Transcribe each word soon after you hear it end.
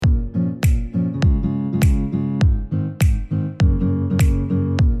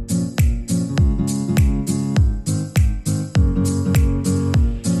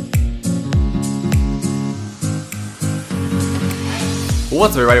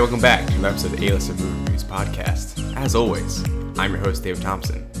What's up, everybody? Welcome back to another episode of the A-List of Movie Reviews podcast. As always, I'm your host, David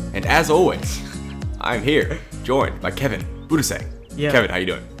Thompson. And as always, I'm here, joined by Kevin Budasek. Yeah. Kevin, how you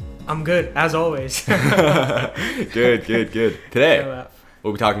doing? I'm good, as always. Good. Today,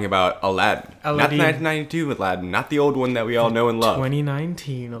 we'll be talking about Aladdin. Not the 1992 Aladdin, not the old one that we all know and love.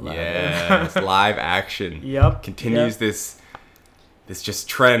 2019 Aladdin. Yes, live action. Yep. Continues this just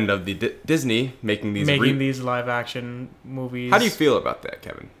trend of the Disney making these live action movies. How do you feel about that,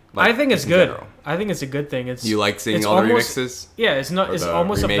 Kevin? I think it's good. General. I think it's a good thing. You like seeing all the remixes? Yeah, it's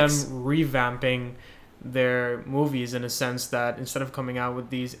almost remakes? of them revamping their movies in a sense that instead of coming out with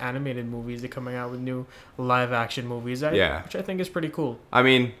these animated movies, they're coming out with new live action movies. Which I think is pretty cool. I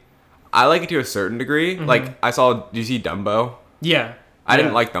mean, I like it to a certain degree. Mm-hmm. Like, did you see Dumbo? Yeah. I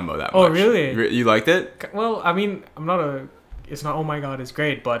didn't like Dumbo that much. Oh, really? You liked it? Well, I mean, it's not, oh my god, it's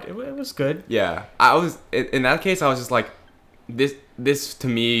great, but it was good. Yeah. In that case, I was just like, this to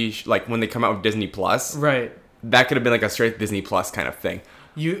me, like, when they come out with Disney Plus. Right. That could have been like a straight Disney Plus kind of thing.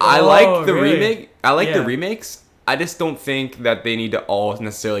 I like the really? remake. I like the remakes. I just don't think that they need to all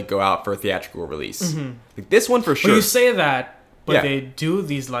necessarily go out for a theatrical release. Mm-hmm. Like, this one for sure. Well, you say that, but they do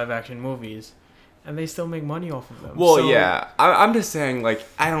these live action movies, and they still make money off of them. Well, yeah. I'm just saying, like,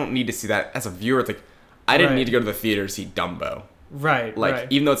 I don't need to see that as a viewer. It's like, I didn't need to go to the theater to see Dumbo. Right. Like,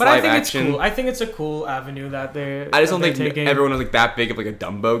 even though it's live action. It's cool. I think it's a cool avenue that they're. I just don't think everyone was like that big of like a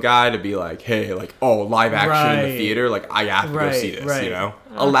Dumbo guy to be like, hey, like, live action in the theater. Like, I have to go see this, you know?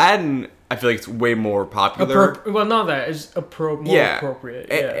 Aladdin, I feel like it's way more popular. Not that. It's more appropriate.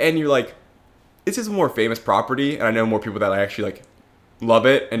 Yeah. And you're like, this is a more famous property, and I know more people that I actually like love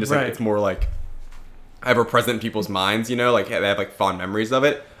it, and just like it's more like ever present in people's minds, you know, like they have like fond memories of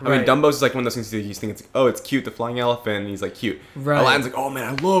it. I mean, Dumbo's is like one of those things you think it's like, oh, it's cute, the flying elephant, and he's like cute. Right. Aladdin's like, oh man,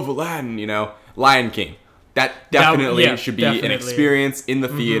 I love Aladdin, you know. Lion King, that definitely should be an experience in the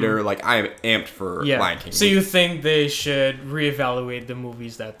theater. Mm-hmm. Like, I am amped for Lion King. So you think they should reevaluate the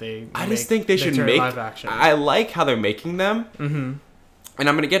movies that they? I just think they should make live action. I like how they're making them. Mm-hmm. And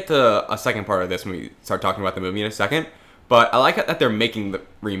I'm gonna get to a second part of this when we start talking about the movie in a second. But I like that they're making the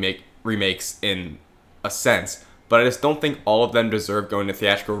remakes in a sense, but I just don't think all of them deserve going to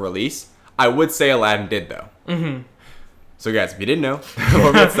theatrical release. I would say Aladdin did, though. Mm-hmm. So, guys, if you didn't know, before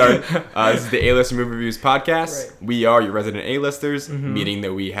we get started, this is the A-List Movie Reviews podcast. Right. We are your resident A-listers, meaning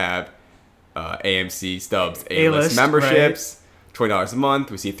that we have AMC Stubs A-List memberships, $20 a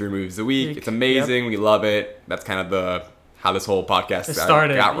month. We see 3 movies a week. It's amazing. We love it. That's kind of how this whole podcast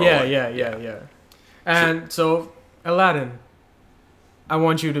started. Got rolling. Yeah. And so Aladdin. I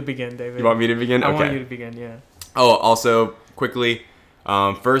want you to begin, David. You want me to begin? Okay. I want you to begin, yeah. Oh, also, quickly,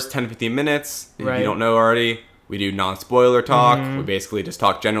 first 10 to 15 minutes, if you don't know already, we do non-spoiler talk. Mm-hmm. We basically just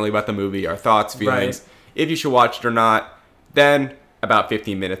talk generally about the movie, our thoughts, feelings, if you should watch it or not. Then, about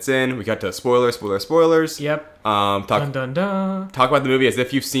 15 minutes in, we got to spoilers. Yep. Talk about the movie as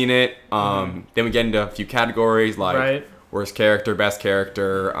if you've seen it. Then we get into a few categories like worst character, best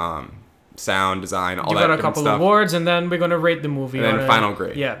character, sound design, all that. You got a couple of awards, and then we're gonna rate the movie. And then final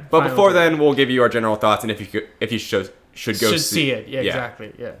grade. Yeah. But before then, we'll give you our general thoughts, and if you should go see it. Yeah,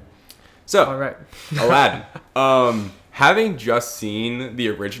 exactly. Yeah. So, all right. Aladdin. Having just seen the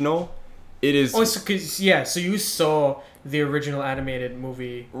original, it is. Oh, so you saw the original animated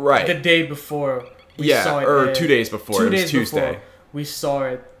movie the day before. We saw it. Or 2 days before. It was Tuesday. We saw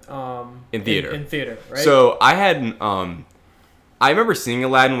it in theater. In theater, right? So I had I remember seeing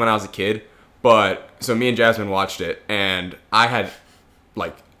Aladdin when I was a kid, so me and Jasmine watched it, and I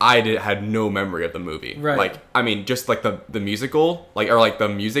had no memory of the movie. Right. Like, I mean, just like the musical, or the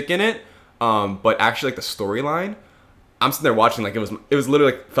music in it, but actually like the storyline. I'm sitting there watching, like it was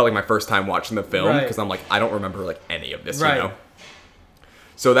literally felt like my first time watching the film, because I'm like, I don't remember like any of this, you know.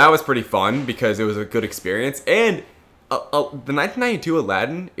 So that was pretty fun because it was a good experience, and the 1992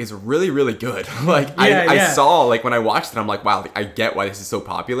 Aladdin is really, really good. I saw, like, when I watched it, I'm like, wow, like, I get why this is so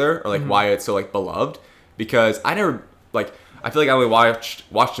popular, or like why it's so like beloved, because I never like, I feel like I only watched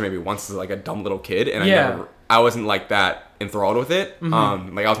it maybe once as like a dumb little kid, and I wasn't like that enthralled with it.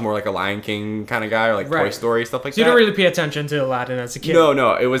 Mm-hmm. Like I was more like a Lion King kind of guy, or like Toy Story, stuff like that. So you didn't really pay attention to Aladdin as a kid?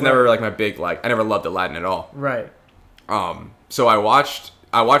 No, it was never like my big, like, I never loved Aladdin at all. Right. So I watched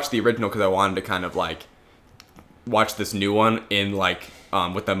the original because I wanted to kind of like watch this new one in like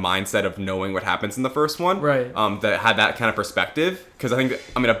with the mindset of knowing what happens in the first one, right? That had that kind of perspective, because I think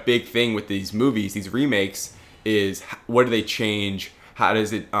a big thing with these movies, these remakes, is what do they change? How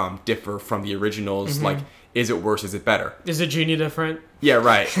does it differ from the originals? Mm-hmm. Like, is it worse? Is it better? Is the genie different? Yeah,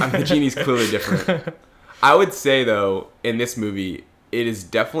 right. The genie's clearly different. I would say though, in this movie, it is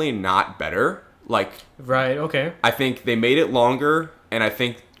definitely not better. Like, right, okay. I think they made it longer. and I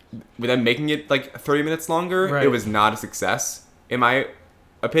think with them making it like 30 minutes longer, Right. it was not a success in my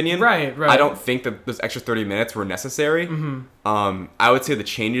opinion. Right. I don't think that those extra 30 minutes were necessary. I would say the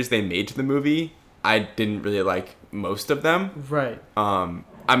changes they made to the movie, I didn't really like most of them. Right.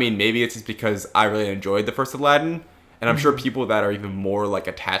 I mean, maybe it's just because I really enjoyed the first Aladdin, and I'm sure people that are even more like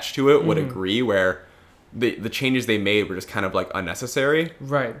attached to it would agree, where the changes they made were just kind of like unnecessary.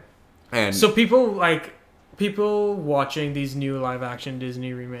 Right. And So people watching these new live action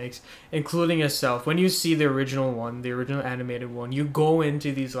Disney remakes, including yourself, when you see the original one, the original animated one, you go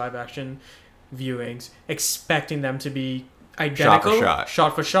into these live action viewings expecting them to be identical,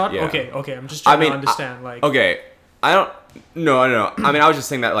 shot for shot. Yeah. Okay. I'm just trying to understand. Okay, I don't. No. I mean, I was just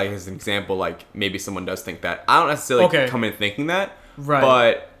saying that like as an example. Like maybe someone does think that. I don't necessarily come in thinking that. Right.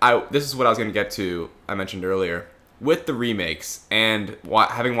 But this is what I was gonna get to. I mentioned earlier with the remakes and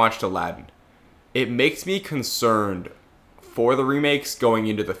having watched Aladdin, it makes me concerned for the remakes going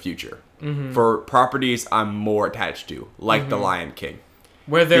into the future for properties I'm more attached to, like The Lion King.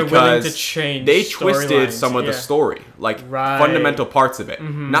 Where they're willing to change. They twisted some of the story, like fundamental parts of it,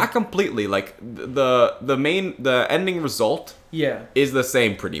 not completely. Like the ending result, is the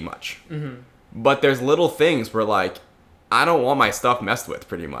same pretty much. But there's little things where like I don't want my stuff messed with,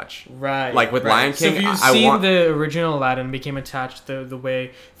 pretty much. Right. Like with Lion King, so if you've seen the original Aladdin became attached to the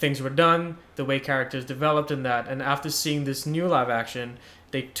way things were done, the way characters developed in that, and after seeing this new live action,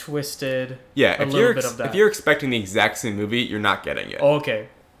 they twisted a little bit of that. If you're expecting the exact same movie, you're not getting it. Okay.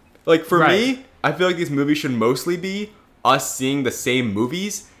 Like for me, I feel like these movies should mostly be us seeing the same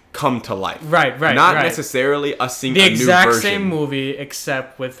movies come to life. Right. Not necessarily us seeing the a new version. The exact same movie,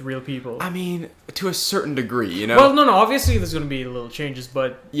 except with real people. I mean, to a certain degree, you know? Well, no, obviously there's going to be little changes,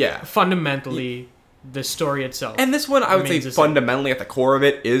 but yeah, fundamentally, the story itself. And this one, I would say fundamentally at the core of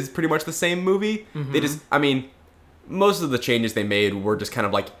it is pretty much the same movie. They just, I mean, most of the changes they made were just kind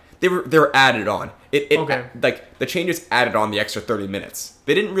of like, they were added on. Like, the changes added on the extra 30 minutes.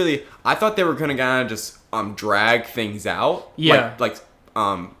 They didn't really, I thought they were going to kind of just drag things out. Yeah. Like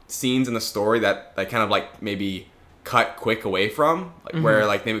scenes in the story that kind of like maybe cut quick away from, like where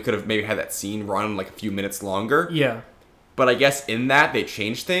like they could have maybe had that scene run like a few minutes longer. Yeah. But I guess in that they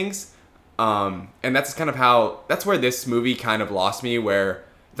changed things, and that's kind of that's where this movie kind of lost me. Where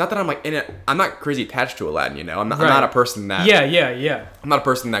it's not that I'm like in it, I'm not crazy attached to Aladdin. You know, I'm not a person that I'm not a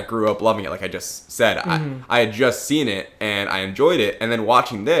person that grew up loving it. Like I just said, I had just seen it and I enjoyed it, and then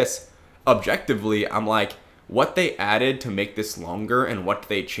watching this objectively, I'm like, what they added to make this longer and what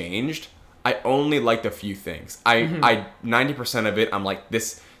they changed, I only liked a few things. I 90% of it, I'm like,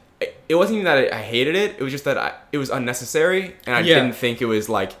 this, it wasn't even that I hated it, it was just that it was unnecessary, and I didn't think it was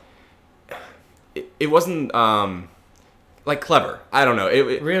like, it wasn't like clever. I don't know.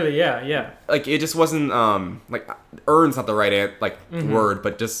 It really, yeah. Like it just wasn't like earn's not the right word,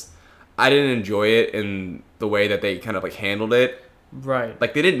 but just I didn't enjoy it in the way that they kind of like handled it. Right.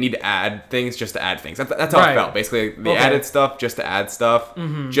 Like they didn't need to add things just to add things. That's how it felt. Basically, they added stuff just to add stuff,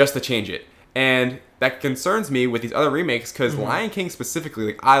 just to change it. And that concerns me with these other remakes because Lion King specifically,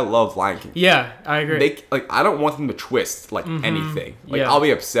 like I love Lion King. Yeah, I agree. I don't want them to twist like anything. Like I'll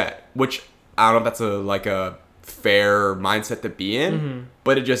be upset, which I don't know if that's a fair mindset to be in,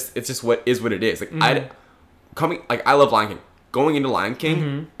 but it's just what it is. Like I love Lion King. Going into Lion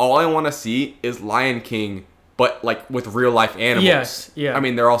King, all I want to see is Lion King, but like with real life animals. Yes, yeah. I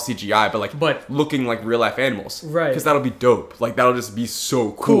mean, they're all CGI, but looking like real life animals. Right. Because that'll be dope. Like that'll just be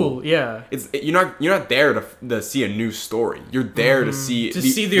so cool. Yeah. You're not there to see a new story. You're there to see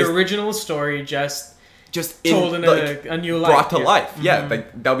the original story just told in a new life. Brought to life. Yeah.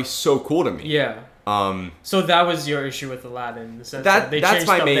 Like that'll be so cool to me. Yeah. So that was your issue with Aladdin, in the sense that that's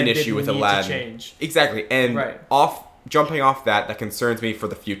my main issue with Aladdin. Exactly. And jumping off that concerns me for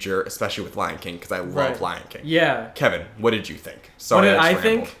the future, especially with Lion King, because I love Lion King. Yeah. Kevin, what did you think? Sorry, what did I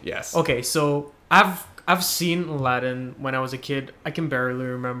think? Yes. Okay, so I've seen Aladdin when I was a kid. I can barely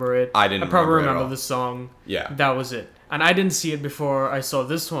remember it. I probably remember the song. Yeah. That was it. And I didn't see it before I saw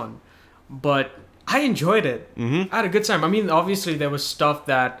this one. But I enjoyed it. I had a good time. I mean, obviously there was stuff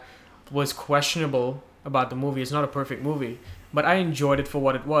that was questionable about the movie. It's not a perfect movie. But I enjoyed it for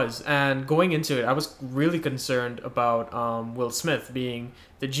what it was. And going into it, I was really concerned about Will Smith being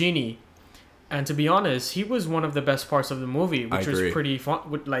the genie. And to be honest, he was one of the best parts of the movie, which was pretty fun.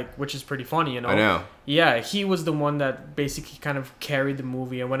 Which is pretty funny, you know. I know. Yeah, he was the one that basically kind of carried the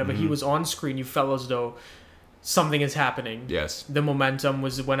movie. And whenever he was on screen, you felt as though something is happening. Yes. The momentum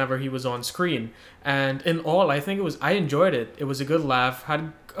was whenever he was on screen. And in all, I think I enjoyed it. It was a good laugh.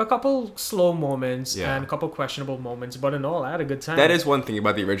 Had a couple slow moments and a couple questionable moments, but in all, I had a good time. That is one thing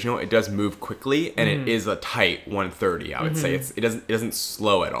about the original. It does move quickly, and it is a tight 130. I would say it doesn't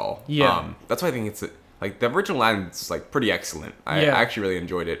slow at all. Yeah. That's why I think it's like the original Aladdin's like pretty excellent. I actually really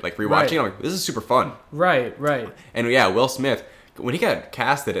enjoyed it. Like rewatching, I'm like, this is super fun. Right. And yeah, Will Smith, when he got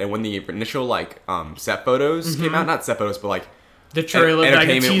casted and when the initial like set photos came out, not set photos, but like the trailer, like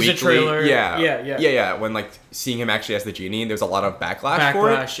a teaser trailer. Yeah. When like seeing him actually as the genie, there's a lot of backlash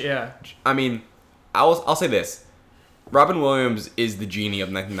for it. Yeah. I mean, I'll say this: Robin Williams is the genie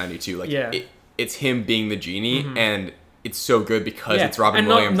of 1992. Like, it's him being the genie, and it's so good because it's Robin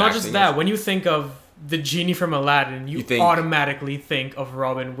Williams. Not just that. When you think of the genie from Aladdin, you automatically think of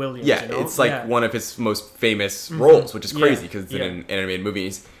Robin Williams. Yeah, you know? it's like one of his most famous roles, which is crazy because it's in an animated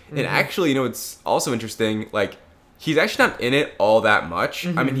movies. And actually, you know, it's also interesting. Like, he's actually not in it all that much.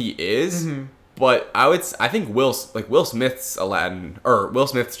 I mean, he is, but I think Will Smith's Aladdin or Will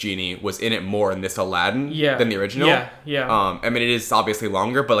Smith's genie was in it more in this Aladdin than the original. Yeah. I mean, it is obviously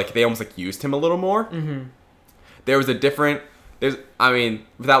longer, but like they almost like used him a little more. There was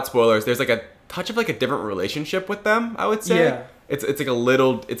without spoilers, there's like a touch of like a different relationship with them, I would say. Yeah. It's like a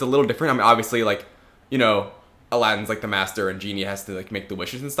little different. I mean, obviously, like, you know, Aladdin's like the master and Genie has to like make the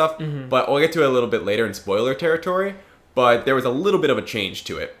wishes and stuff. But we'll get to it a little bit later in spoiler territory. But there was a little bit of a change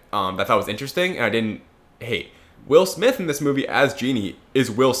to it that I thought was interesting, and I didn't hate. Will Smith in this movie as Genie is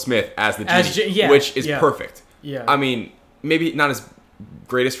Will Smith as the Genie, which is perfect. Yeah. I mean, maybe not his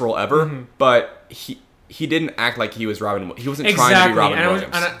greatest role ever, but he didn't act like he was Robin. He wasn't trying to be Robin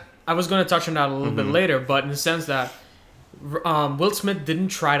Williams. I was going to touch on that a little bit later, but in the sense that Will Smith didn't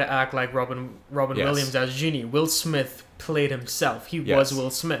try to act like Robin Williams as Genie. Will Smith played himself. He was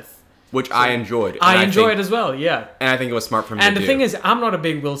Will Smith. Which I enjoyed. I enjoyed as well, yeah. And I think it was smart for him to do. And the thing is, I'm not a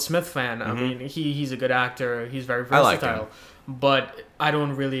big Will Smith fan. I mean, he's a good actor. He's very versatile. I like him. But I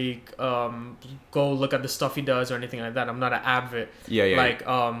don't really go look at the stuff he does or anything like that. I'm not an avid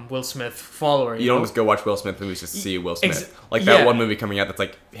Will Smith follower. You don't just go watch Will Smith movies just to see Will Smith. That one movie coming out that's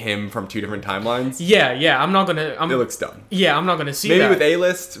like him from two different timelines. Yeah. I'm not gonna. It looks dumb. Yeah, I'm not gonna see maybe that. With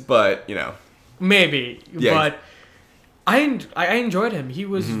A-list, but you know. Maybe, but I enjoyed him. He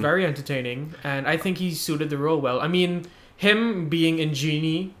was very entertaining, and I think he suited the role well. I mean, him being the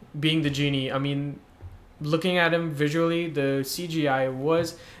Genie. I mean, looking at him visually, the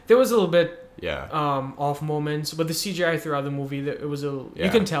CGI there was a little bit off moments, but the CGI throughout the movie, it was you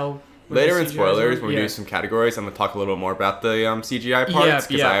can tell. Later in spoilers, when we do some categories, I'm gonna talk a little bit more about the CGI parts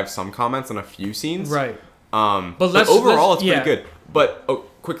because I have some comments on a few scenes. Right. But overall, it's pretty good. But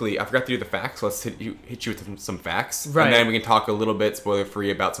quickly, I forgot to do the facts. Let's hit you with some facts, and then we can talk a little bit spoiler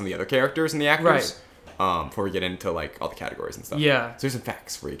free about some of the other characters and the actors. Before we get into like all the categories and stuff. Yeah. So here's some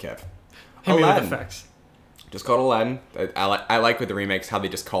facts for you, Kev. Hit me with the facts. Just called Aladdin. I like with the remakes how they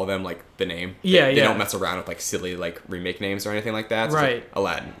just call them like the name. They don't mess around with like silly like remake names or anything like that. So right. It's like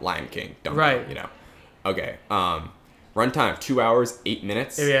Aladdin, Lion King, Dumbo, you know. Okay. Runtime 2 hours 8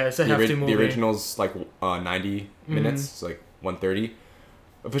 minutes. Yeah, it's a hefty movie. The original's like 90 minutes, so like 130.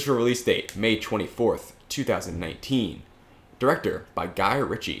 Official release date May 24th, 2019. Director by Guy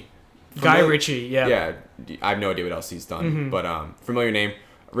Ritchie. Guy Ritchie, yeah. Yeah, I have no idea what else he's done, but familiar name.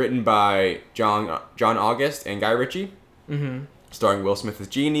 Written by John August and Guy Ritchie. Starring Will Smith as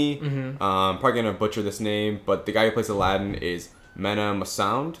Genie. Probably gonna butcher this name, but the guy who plays Aladdin is Mena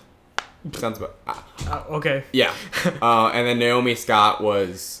Massoud. Sounds about okay. Yeah. And then Naomi Scott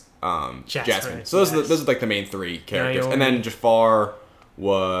was Jasmine. So those are like the main three characters. Naomi. And then Jafar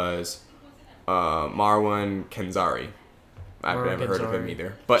was Marwan Kenzari. I've never heard of him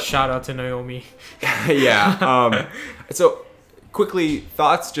either. But shout out to Naomi. Yeah. So quickly,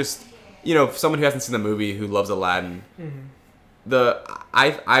 thoughts just, you know, someone who hasn't seen the movie who loves Aladdin.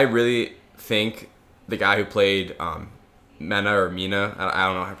 I really think the guy who played Mena or Mina, I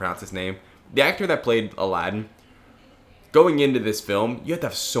don't know how to pronounce his name, the actor that played Aladdin, going into this film, you have to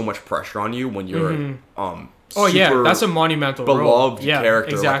have so much pressure on you when you're that's a monumental beloved role.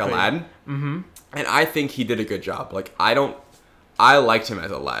 character like Aladdin. And I think he did a good job. Like I liked him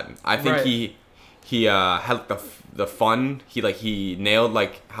as Aladdin. I think he had the fun. He nailed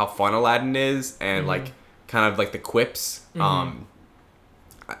like how fun Aladdin is and like kind of like the quips. Not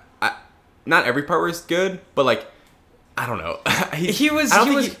every part was good, but like I don't know. He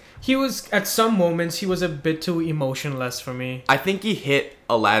was at some moments he was a bit too emotionless for me. I think he hit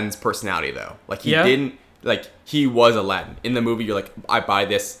Aladdin's personality though. Like he didn't like he was Aladdin in the movie. You're like, I buy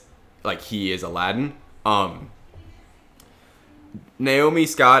this. Like he is Aladdin. Naomi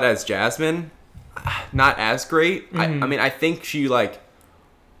Scott as Jasmine. not as great. I mean, I think she like.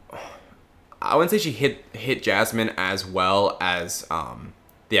 I wouldn't say she hit Jasmine as well as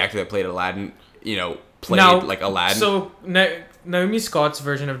the actor that played Aladdin. Played like Aladdin. So Naomi Scott's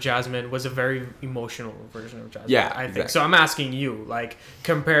version of Jasmine was a very emotional version of Jasmine. Yeah, I think. exactly. So I'm asking you, like,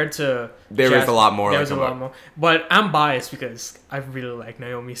 compared to there was a lot more. There was a lot more. But I'm biased because I really like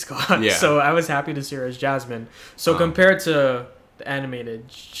Naomi Scott. Yeah. So I was happy to see her as Jasmine. So compared to the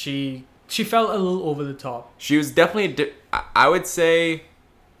animated, she felt a little over the top. She was definitely. I would say,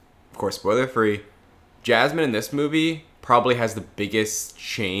 of course, spoiler free. Jasmine in this movie probably has the biggest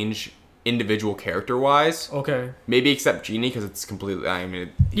change individual character wise. Okay. Maybe except Genie because it's completely. I mean,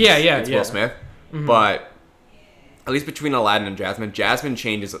 it's Will Smith. Mm-hmm. But at least between Aladdin and Jasmine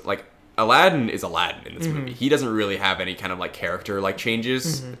changes like Aladdin is Aladdin in this movie. He doesn't really have any kind of like character like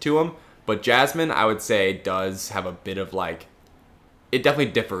changes to him. But Jasmine, I would say, does have a bit of like. It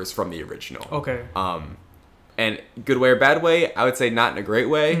definitely differs from the original. Okay. And good way or bad way, I would say not in a great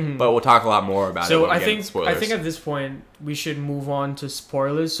way, but we'll talk a lot more about it when we get into spoilers. I think at this point we should move on to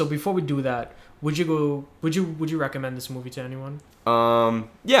spoilers. So before we do that, would you recommend this movie to anyone?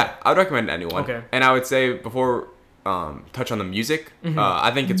 Yeah, I would recommend it to anyone. Okay. And I would say before touch on the music, I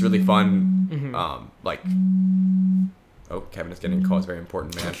think it's really fun. Like oh, Kevin is getting a call. It's very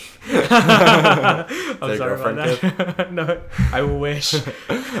important, man. I'm sorry about that. No, I wish.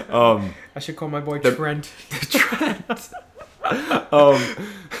 I should call my boy Trent. Trent.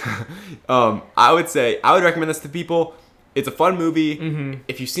 I would recommend this to people. It's a fun movie.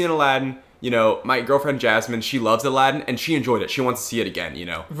 If you've seen Aladdin, my girlfriend Jasmine, she loves Aladdin and she enjoyed it. She wants to see it again.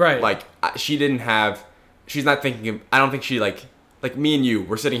 Right. Like she's not thinking of. I don't think she like me and you.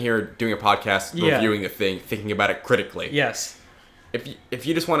 We're sitting here doing a podcast, reviewing the thing, thinking about it critically. Yes. If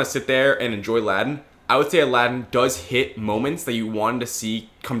you just want to sit there and enjoy Aladdin, I would say Aladdin does hit moments that you wanted to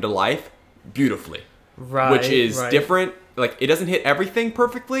see come to life beautifully. Right. Which is different. Like, it doesn't hit everything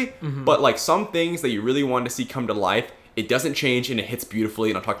perfectly, but like some things that you really wanted to see come to life, it doesn't change and it hits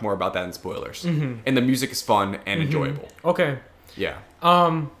beautifully, and I'll talk more about that in spoilers. And the music is fun and enjoyable. Okay. Yeah.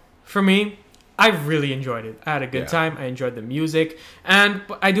 For me, I really enjoyed it. I had a good time. I enjoyed the music. And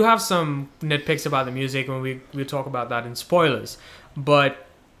I do have some nitpicks about the music when we talk about that in spoilers. But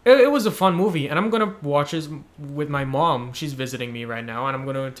it was a fun movie. And I'm going to watch it with my mom. She's visiting me right now. And I'm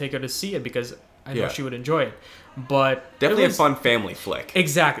going to take her to see it because I know she would enjoy it. But definitely a fun family flick.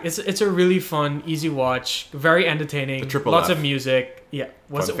 Exactly. It's a really fun, easy watch. Very entertaining. Lots of music. Yeah.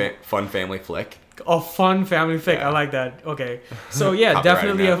 Fun family flick. A fun family flick. Yeah. I like that. Okay. So yeah,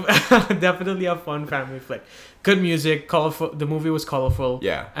 definitely a fun family flick. Good music, colorful. The movie was colorful.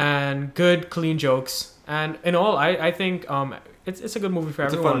 Yeah. And good, clean jokes. And in all, I think it's a good movie for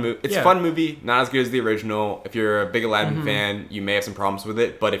everyone. It's a fun movie. Not as good as the original. If you're a big Aladdin fan, you may have some problems with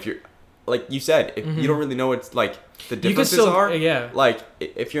it. But if you're, like you said, if you don't really know what like the differences are, like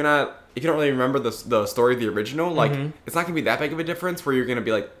if you don't really remember the story of the original, like it's not gonna be that big of a difference where you're gonna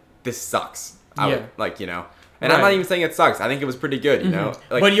be like, this sucks. And I'm not even saying it sucks. I think it was pretty good, you know?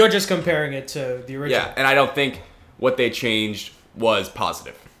 Like, but you're just comparing it to the original. Yeah, and I don't think what they changed was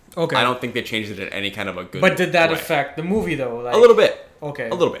positive. Okay. I don't think they changed it in any kind of a good But did that way. affect the movie, though? Like, a little bit. Okay.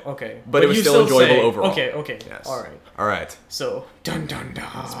 A little bit. Okay. But it was still enjoyable overall. Okay. Yes. All right. So, dun dun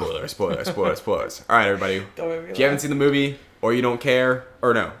dun. Spoilers. All right, everybody. If you haven't seen the movie, or you don't care,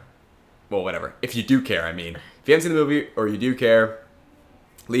 or no. Well, whatever. If you do care, I mean. If you haven't seen the movie, or you do care,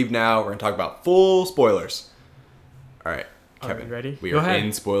 leave now. We're going to talk about full spoilers. All right, Kevin. Ready? We are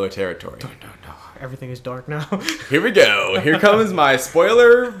in spoiler territory. Dun, dun, dun. Everything is dark now. Here we go. Here comes my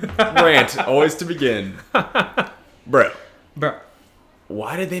spoiler rant, always to begin. Bro.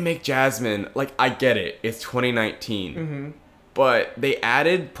 Why did they make Jasmine, like, I get it. It's 2019. But they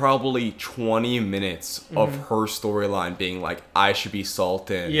added probably 20 minutes of her storyline being like, I should be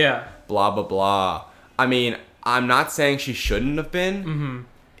Sultan. Yeah. Blah, blah, blah. I mean, I'm not saying she shouldn't have been.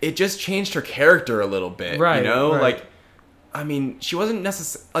 It just changed her character a little bit. Right. You know? Right. Like, I mean, she wasn't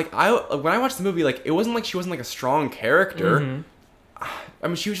necessarily... Like, when I watched the movie, like, it wasn't like she wasn't, like, a strong character. I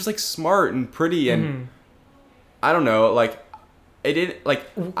mean, she was just, like, smart and pretty and... I don't know, like... It didn't, like...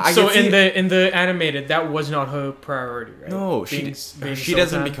 in the animated, that was not her priority, right? No, she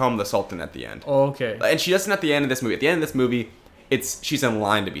doesn't become the Sultan at the end. Oh, okay. And she doesn't at the end of this movie. At the end of this movie, she's in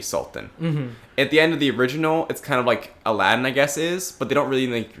line to be Sultan. At the end of the original, it's kind of like Aladdin, I guess, is, but they don't really,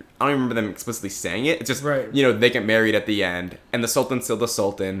 like, I don't remember them explicitly saying it. It's just, you know, they get married at the end, and the Sultan's still the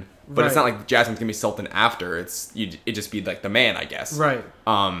Sultan, but it's not like Jasmine's gonna be Sultan after. It just be like the man, I guess. Right.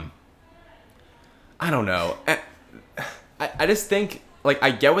 I don't know. I just think, like, I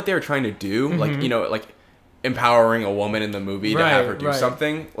get what they were trying to do, like, you know, like, empowering a woman in the movie to have her do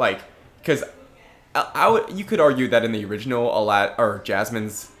something, like, because You could argue that in the original,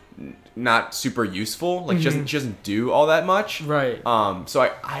 Jasmine's not super useful. Like she doesn't do all that much. Right. So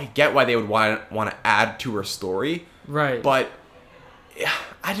I get why they would want to add to her story. Right. But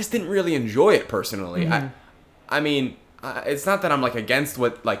I just didn't really enjoy it personally. I mean, it's not that I'm like against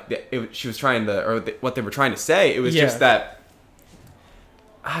what like she was trying to what they were trying to say. It was just that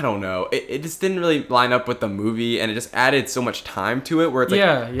I don't know. It just didn't really line up with the movie, and it just added so much time to it. Where it's like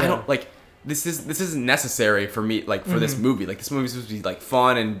I don't like this isn't necessary for me like for this movie. Like this movie's supposed to be like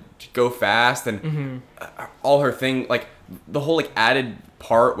fun and go fast, and all her thing like the whole like added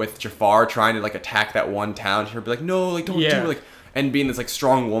part with Jafar trying to like attack that one town. She'd be like, no, like don't do it, like. And being this like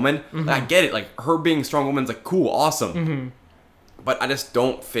strong woman, I get it. Like her being a strong woman is like cool, awesome. But I just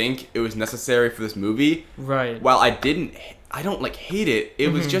don't think it was necessary for this movie. Right. While I don't like hate it. It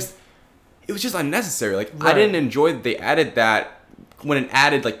was just unnecessary. Like I didn't enjoy that they added that when it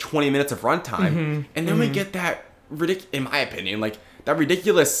added like 20 minutes of runtime, and then we get that in my opinion, like that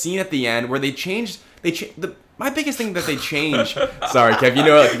ridiculous scene at the end where they changed. My biggest thing that they changed. Sorry, Kev. You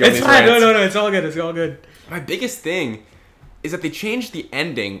know, like, it's fine. No. It's all good. It's all good. My biggest thing is that they changed the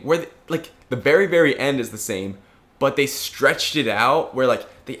ending where the very, very end is the same, but they stretched it out where like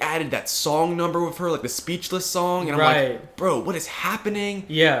they added that song number with her, like the speechless song, and I'm like, bro, what is happening?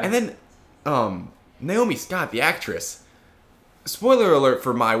 Yeah. And then Naomi Scott, the actress, spoiler alert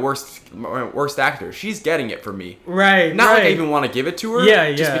for my worst actor, she's getting it for me. Right. Not like I even want to give it to her.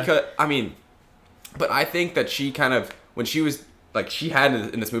 Yeah, just because but I think that she kind of when she was like she had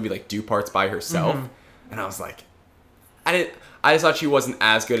in this movie like do parts by herself, and I was like. I just thought she wasn't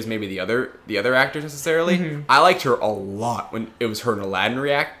as good as maybe the other actors necessarily. I liked her a lot when it was her and Aladdin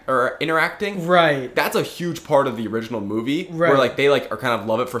interacting. Right. That's a huge part of the original movie. Right. Where like they like are kind of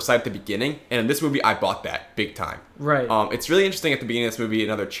love at first sight at the beginning, and in this movie I bought that big time. Right. It's really interesting at the beginning of this movie.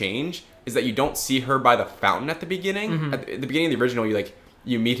 Another change is that you don't see her by the fountain at the beginning. At the beginning of the original,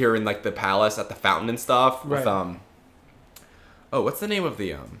 you meet her in like the palace at the fountain and stuff with what's the name of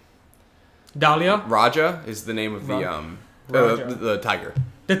the Dahlia? Raja is the name of the tiger.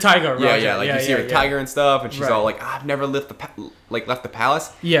 The tiger, Raja. Yeah. Like you see her tiger and stuff, and she's all like, I've never left the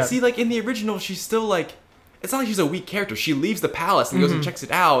palace. Yeah. See, like in the original, she's still like, it's not like she's a weak character. She leaves the palace and goes and checks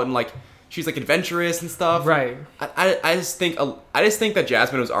it out, and like she's like adventurous and stuff. Right. I just think that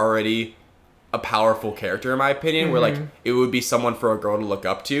Jasmine was already a powerful character in my opinion, where like it would be someone for a girl to look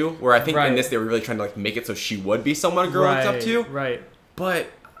up to. Where I think in this they were really trying to like make it so she would be someone a girl looks up to. Right. But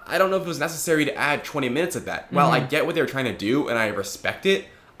I don't know if it was necessary to add 20 minutes of that. While I get what they were trying to do and I respect it,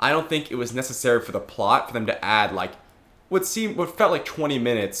 I don't think it was necessary for the plot for them to add like what felt like 20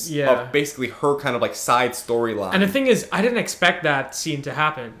 minutes of basically her kind of like side storyline. And the thing is, I didn't expect that scene to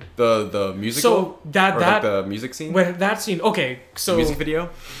happen. The musical? So like the music scene? When that scene, okay, so... The music video?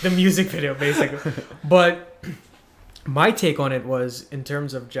 The music video, basically. But my take on it was, in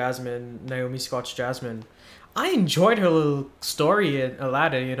terms of Naomi Scott's Jasmine, I enjoyed her little story in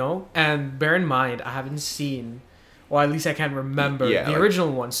Aladdin, you know? And bear in mind, I haven't seen, or at least I can't remember, the original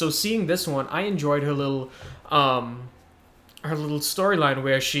one. So seeing this one, I enjoyed her little storyline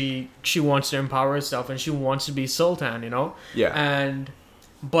where she wants to empower herself and she wants to be Sultan, you know? Yeah.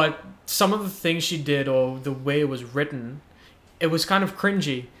 But some of the things she did or the way it was written, it was kind of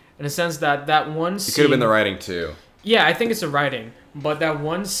cringy in a sense that one scene... It could have been the writing too. Yeah, I think it's the writing. But that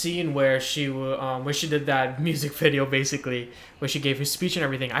one scene where she did that music video, basically, where she gave her speech and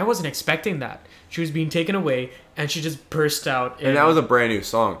everything, I wasn't expecting that. She was being taken away, and she just burst out. And that was a brand new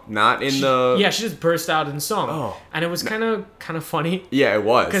song, not in the... Yeah, she just burst out in song. Oh. And it was kind of funny. Yeah, it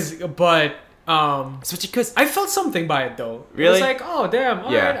was. Especially because I felt something by it, though. Really? It was like, oh, damn,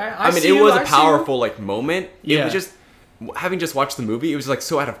 all right, I mean, it was a powerful, like, moment. Yeah. It was just... Having just watched the movie, it was like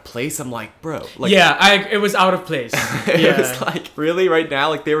so out of place. I'm like, bro. Like, it was out of place. It was like, really, right now?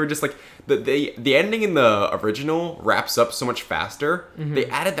 Like, they were just like, the ending in the original wraps up so much faster. They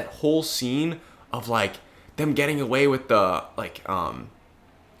added that whole scene of like them getting away with the like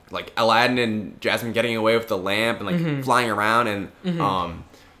Aladdin and Jasmine getting away with the lamp and like flying around, and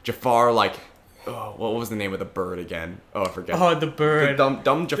Jafar like. Oh, what was the name of the bird again? Oh, I forget. Oh, the bird. The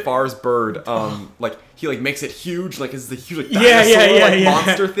dumb Jafar's bird. Like he like makes it huge, like it's the huge like dinosaur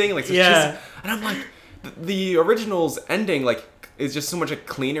monster thing. Like so and I'm like, the original's ending like is just so much like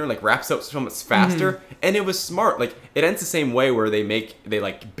cleaner, like wraps up so much faster, and it was smart. Like it ends the same way where they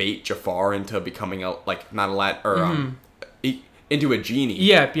like bait Jafar into becoming a like not a lat or into a genie.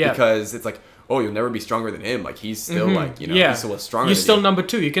 Yeah. Because it's like. Oh, you'll never be stronger than him. Like he's still like he's still stronger. You're than still you. number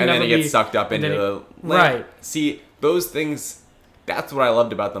 2. You can and never then he gets sucked up into the right. See those things. that's what I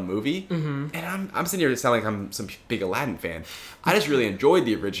loved about the movie. Mm-hmm. And I'm sitting here sounding like I'm some big Aladdin fan. I just really enjoyed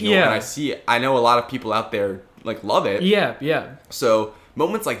the original, Yeah. and I know a lot of people out there like love it. Yeah. So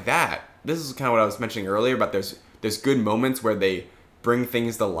moments like that, this is kind of what I was mentioning earlier about there's good moments where they bring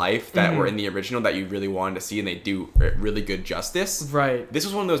things to life that were in the original that you really wanted to see, and they do really good justice. Right. This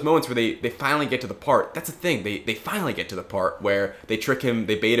was one of those moments where they finally get to the part. That's the thing. They finally get to the part where they trick him,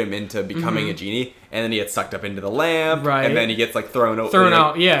 they bait him into becoming a genie, and then he gets sucked up into the lamp, Right. and then he gets like thrown out, Thrown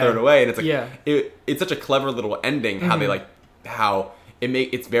away, and it's like Yeah. it's such a clever little ending. How they like how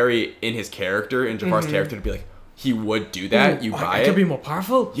it's very in his character, in Jafar's character, to be like, he would do that. You buy I it. could be more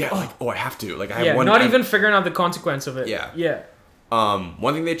powerful. Yeah, I have to. Like I have Yeah. one. Not even figuring out the consequence of it. Yeah. Yeah.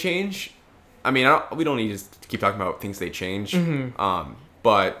 One thing they change, I mean, we don't need to keep talking about things they change.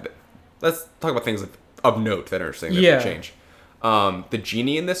 But let's talk about things of note that are interesting that they change. The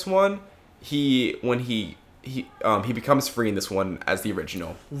genie in this one, when he becomes free in this one as the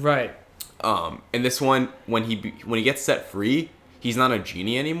original. Right. In this one, when he gets set free, he's not a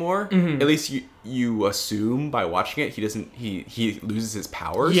genie anymore. At least you assume by watching it, he loses his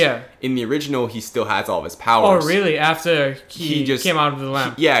powers. Yeah. In the original, he still has all of his powers. Oh, really? After he just came out of the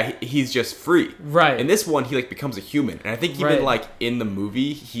lamp. He's just free. Right. In this one, he like becomes a human, and I think even Right. like in the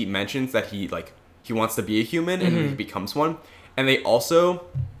movie, he mentions that he wants to be a human, and he becomes one. And they also,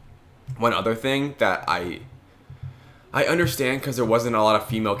 one other thing that I understand, because there wasn't a lot of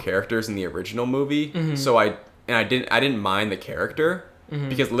female characters in the original movie, so I didn't mind the character.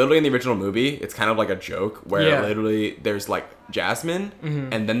 Because literally in the original movie, it's kind of like a joke where literally there's like Jasmine,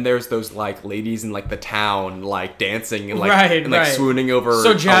 and then there's those like ladies in like the town like dancing and like swooning over.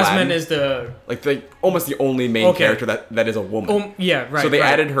 So Jasmine Aladdin. is the almost the only main character that is a woman. right. So they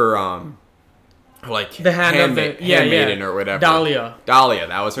added her like the handmaiden or whatever. Dahlia,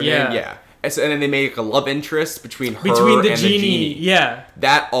 that was her Yeah. name. Yeah. And so, and then they make a love interest between her between the and genie. the genie. Yeah.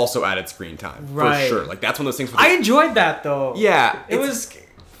 That also added screen time Right. for sure. Like that's one of those things. I enjoyed that though. Yeah, It was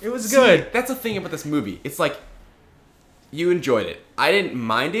good. That's the thing about this movie. It's like you enjoyed it. I didn't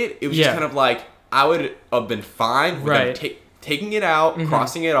mind it. It was just Yeah. kind of like I would have been fine with Right. them taking it out,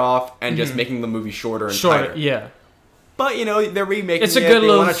 crossing it off, and just making the movie shorter and Short. tighter. Yeah. But they're remaking It's a it. good They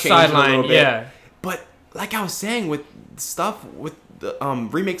little wanna change it a sideline. little bit. Yeah. But like I was saying with stuff with the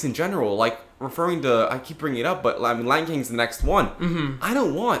remakes in general, like referring to, I keep bringing it up, but I mean Lion King's the next one. I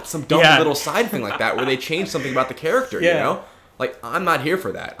don't want some dumb little side thing like that where they change something about the character. You know, like I'm not here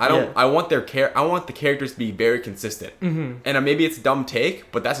for that. I don't. Yeah. I want I want the characters to be very consistent. And maybe it's a dumb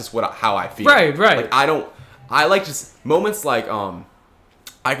take, but that's just how I feel. Right. Like I like just moments like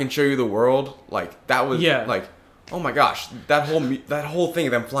I Can Show You the World. Like that was like, oh my gosh, that whole thing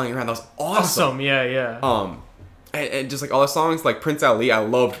of them flying around, that was awesome. Yeah. And just like all the songs, like Prince Ali, I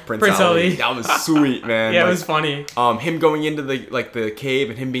loved Prince Ali. Ali. That was sweet, man. Yeah, like, it was funny. him going into the cave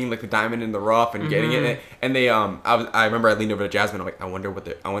and him being like the diamond in the rough and getting it, and they I remember I leaned over to Jasmine. I'm like, I wonder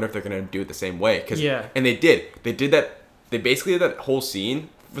if they're gonna do it the same way. And they did that. They basically did that whole scene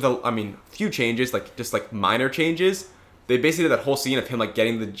with few changes, like just like minor changes. They basically did that whole scene of him like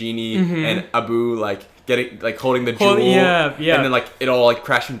getting the genie and Abu like getting like holding the jewel, and then like it all like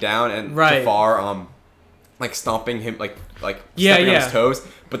crashing down and Jafar like stomping him like stepping on his toes,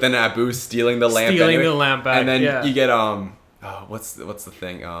 but then Abu's stealing the lamp back, and then you get what's the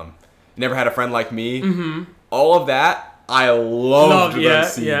thing, Never Had a Friend Like Me. All of that I loved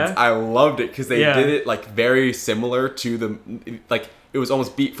those scenes. I loved it because they did it like very similar to the like it was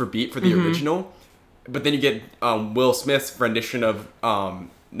almost beat for beat for the original, but then you get Will Smith's rendition of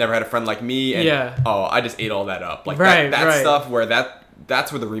Never Had a Friend Like Me, and I just ate all that up, like that stuff where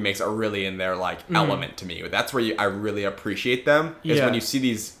that's where the remakes are really in their like element to me. That's where I really appreciate them, is when you see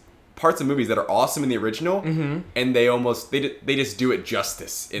these parts of movies that are awesome in the original, and they just do it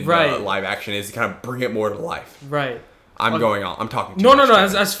justice in the live action, is to kind of bring it more to life. Right. I'm going on. I'm talking too much. No.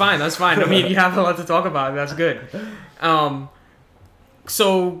 That's fine. I mean, you have a lot to talk about. That's good.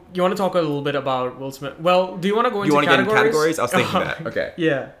 So you want to talk a little bit about Will Smith? Well, do you want to go into categories? Get into categories? I was thinking that. Okay.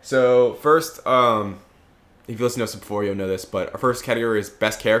 Yeah. So first, if you listen to us before, you'll know this, but our first category is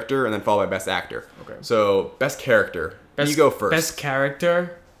Best Character, and then followed by Best Actor. Okay. So, Best Character. You go first. Best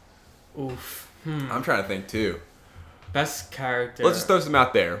Character? Oof. I'm trying to think, too. Best Character. Let's just throw some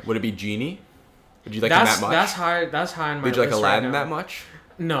out there. Would it be Genie? Would you like him that much? That's high in my list. Did you like Aladdin that much?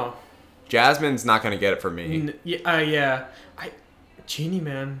 No. Jasmine's not going to get it for me. Yeah. Genie,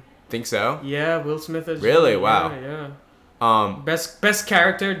 man. Think so? Yeah, Will Smith is Really? Genie. Wow. Yeah. Best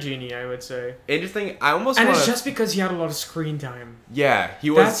character, Genie, I would say. Interesting. I almost it's just because he had a lot of screen time. Yeah, he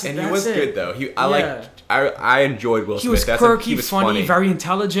was, he was good though. I enjoyed Will Smith. He was quirky, he was funny, very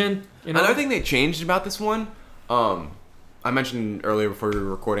intelligent. You know? Another thing they changed about this one, I mentioned earlier before we were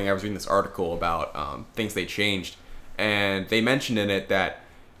recording, I was reading this article about things they changed, and they mentioned in it that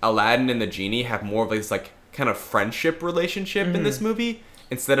Aladdin and the genie have more of this like kind of friendship relationship in this movie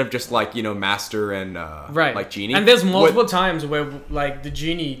instead of just like master and like genie. And there's multiple times where like the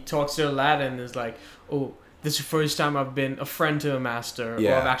genie talks to Aladdin and is like, oh, this is the first time I've been a friend to a master, or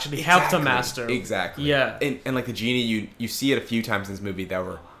I've actually helped a master. Exactly. Yeah. And like the genie, you see it a few times in this movie that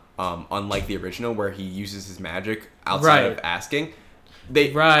were unlike the original, where he uses his magic outside of asking.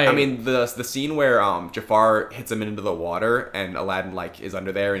 I mean, the scene where Jafar hits him into the water and Aladdin like is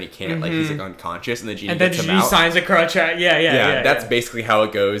under there and he can't like he's like unconscious and the genie gets him out. And then the genie signs a contract. Yeah. That's basically how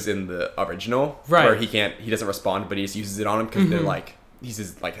it goes in the original, where he doesn't respond, but he just uses it on him because they're like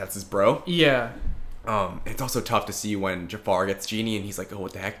that's his bro. Yeah. It's also tough to see when Jafar gets genie and he's like, oh,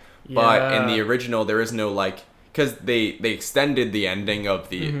 what the heck? Yeah. But in the original, there is no like, because they extended the ending of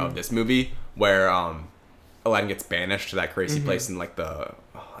the of this movie where Aladdin gets banished to that crazy place in like the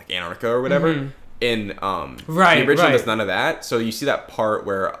Antarctica or whatever. In the original, there's none of that. So you see that part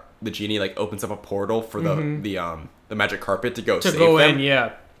where the genie like opens up a portal for the magic carpet to save them.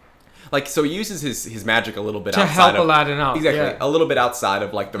 Yeah. Like, so he uses his magic a little bit to help Aladdin out. Exactly, a little bit outside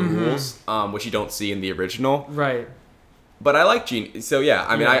of like the rules, which you don't see in the original. Right. But I like Genie. So yeah,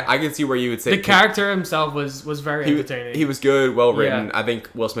 I mean, I can see where you would say the character himself was very entertaining. He was good, well written. Yeah. I think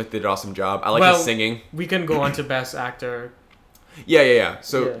Will Smith did an awesome job. I like his singing. We can go on to best actor. Yeah.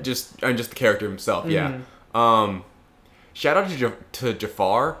 So just the character himself. Yeah. Shout out to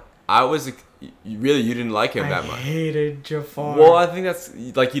Jafar. You didn't like him that much. I hated Jafar. Well, I think that's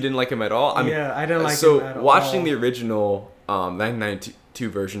like you didn't like him at all. I didn't like him at all. So watching the original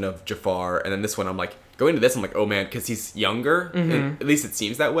 1992 version of Jafar and then this one, I'm like going to this. I'm like, oh man, because he's younger. At least it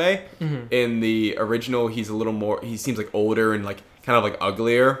seems that way. In the original, he's a little more. He seems like older and like kind of like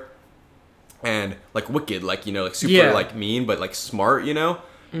uglier, and like wicked, like like super like mean, but like smart,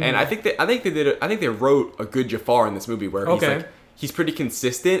 And I think they wrote a good Jafar in this movie where he's like. He's pretty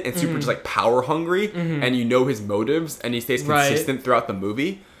consistent and super just like power hungry, and his motives, and he stays consistent throughout the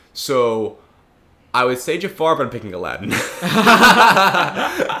movie. So I would say Jafar, but I'm picking Aladdin.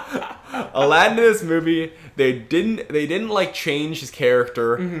 Aladdin in this movie, they didn't like change his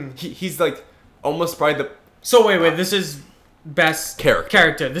character. He's like almost probably the. So wait, this is best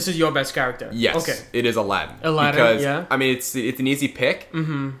character. This is your best character. Yes. Okay. It is Aladdin. Because, I mean, it's an easy pick,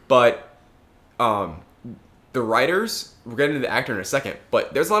 but the writers. We're getting into the actor in a second,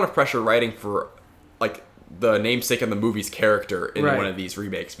 but there's a lot of pressure writing for like the namesake of the movie's character in one of these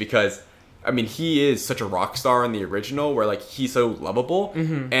remakes because I mean he is such a rock star in the original where like he's so lovable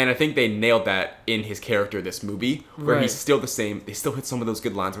and I think they nailed that in his character this movie where he's still the same. They still hit some of those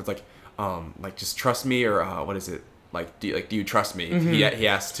good lines where it's like just trust me or what is it like do you trust me? He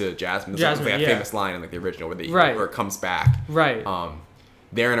asks to Jasmine. There's like a famous line in like the original where it comes back.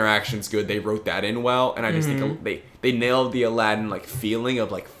 Their interaction's good. They wrote that in well, and I just think they nailed the Aladdin like feeling of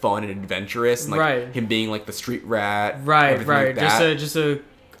like fun and adventurous, and like him being like the street rat, right. Like that. Just a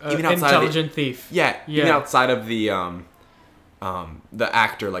even intelligent thief. Yeah, even outside of the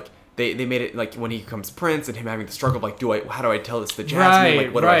actor, like they made it like when he becomes prince and him having the struggle of like how do I tell this to Jasmine?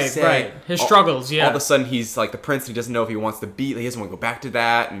 Like what do I say? Right. His struggles. All of a sudden he's like the prince. And he doesn't know if he wants to be. He doesn't want to go back to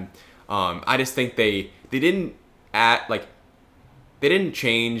that, and I just think they didn't They didn't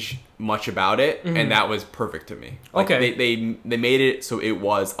change much about it, and that was perfect to me. Like, they made it so it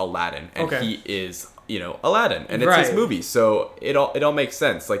was Aladdin, and he is Aladdin, and it's his movie, so it all makes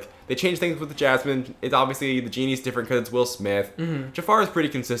sense. Like they changed things with the Jasmine. It's obviously the genie's different because it's Will Smith. Jafar is pretty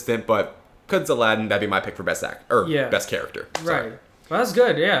consistent, but because it's Aladdin, that'd be my pick for best best character. Sorry. Right. Well, that's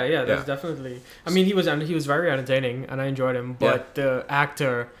good. Yeah. That's definitely. I mean, he was very entertaining, and I enjoyed him. But the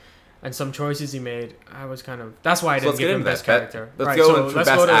actor. And some choices he made, I was kind of. That's why I didn't give him best character. Let's go for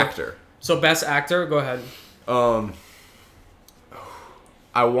best actor. So best actor, go ahead. I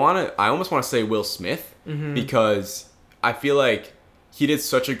almost want to say Will Smith because I feel like he did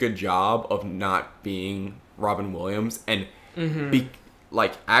such a good job of not being Robin Williams and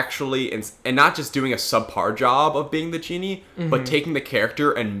actually and not just doing a subpar job of being the genie, but taking the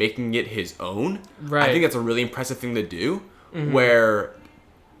character and making it his own. Right. I think that's a really impressive thing to do. Where.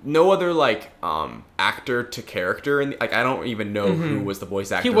 No other actor to character and I don't even know who was the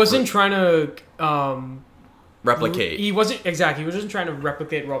voice actor. He wasn't trying to replicate. He wasn't exactly. He wasn't trying to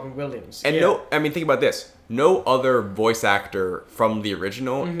replicate Robin Williams. And think about this. No other voice actor from the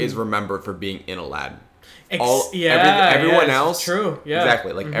original is remembered for being in Aladdin. Everyone else, true, yeah,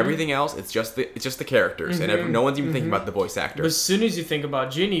 exactly. Like everything else, it's just the characters, and no one's even thinking about the voice actor. But as soon as you think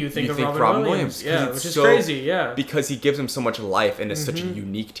about Genie, you think of Robin Williams. Yeah, which is so crazy. Yeah, because he gives him so much life, and it's such a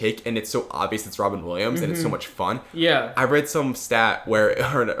unique take, and it's so obvious it's Robin Williams, and it's so much fun. Yeah, I read some stat where,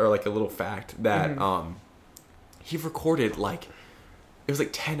 or like a little fact that he recorded like. It was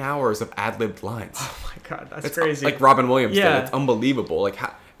like 10 hours of ad-libbed lines. Oh my god, that's it's crazy. Like Robin Williams did. Yeah. It's unbelievable. Like,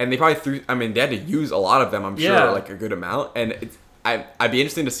 and they probably they had to use a lot of them, I'm sure, like a good amount. And I'd be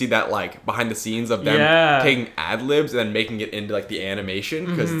interested to see that, like, behind the scenes of them taking ad-libs and then making it into, like, the animation,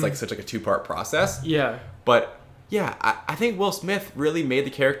 because it's, like, such, like, a two-part process. Yeah. But, yeah, I think Will Smith really made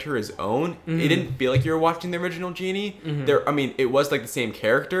the character his own. It didn't feel like you were watching the original Genie. It was, like, the same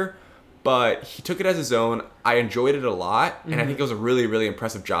character, but he took it as his own. I enjoyed it a lot, and I think it was a really, really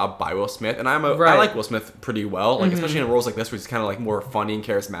impressive job by Will Smith. And I like Will Smith pretty well, like especially in roles like this, where he's kind of like more funny and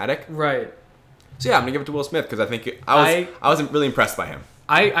charismatic. Right. So yeah, I'm gonna give it to Will Smith because I think I wasn't really impressed by him.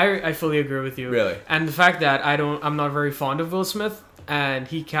 I fully agree with you. Really. And the fact that I'm not very fond of Will Smith, and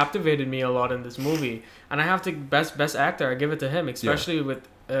he captivated me a lot in this movie. And I have to best actor. I give it to him, especially with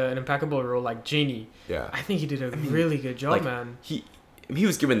an impeccable role like Genie. Yeah. I think he did a really good job, man. He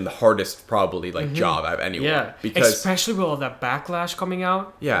was given the hardest probably job out of anyone. Yeah, because especially with all that backlash coming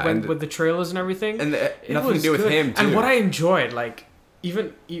out. Yeah, with the trailers and everything. And nothing to do with him too. And what I enjoyed, like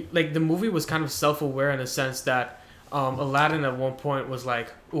the movie was kind of self-aware in a sense that Aladdin at one point was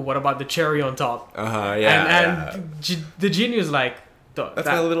like, "Ooh, what about the cherry on top?" The Genie was like, "That's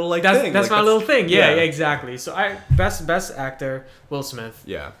my little thing. That's my little thing." Yeah, exactly. So best actor Will Smith.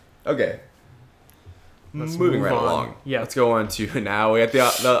 Yeah. Okay. Let's Moving move right on. along. Yeah. Let's go on to now. We have the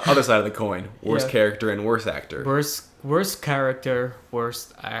other side of the coin. Worst character and worst actor. Worst character,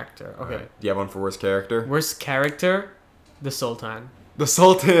 worst actor. Okay. Right. Do you have one for worst character? Worst character, the Sultan. The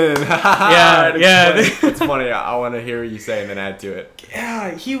Sultan. Yeah. It's funny. I want to hear what you say and then add to it.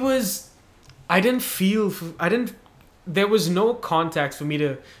 Yeah, he was. There was no context for me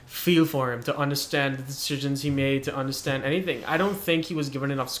to feel for him, to understand the decisions he made, to understand anything. I don't think he was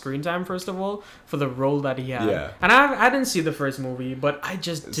given enough screen time, first of all, for the role that he had. Yeah. And I didn't see the first movie, but I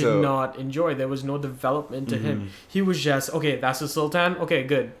just did not enjoy. There was no development to him. He was just, okay, that's the Sultan. Okay,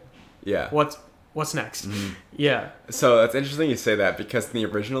 good. Yeah. What's next? Yeah. So that's interesting you say that, because in the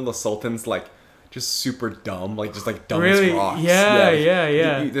original, the Sultan's like just super dumb, like just like dumb really? as rocks.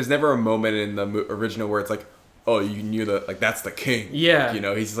 Yeah. There's never a moment in the original where it's like, oh, you knew that, like, that's the king. Yeah. Like, you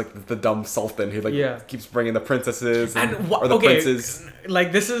know, he's like the dumb sultan who keeps bringing the princesses or the princes.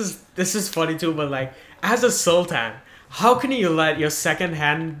 Like, this is funny too, but like, as a sultan, how can you let your second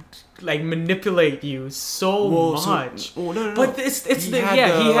hand like manipulate you so much? No. But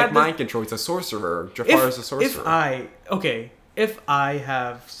he had mind control. He's a sorcerer. Jafar is a sorcerer. If I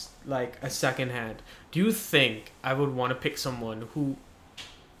have like a second hand, do you think I would want to pick someone who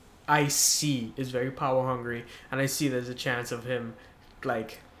I see is very power hungry, and I see there's a chance of him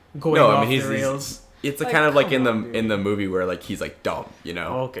like going off the rails? It's like, kind of like in the movie where like he's like dumb, you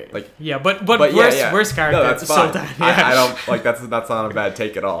know. Okay. Like but worst character. No, that's fine. Sultan, I don't like that's not a bad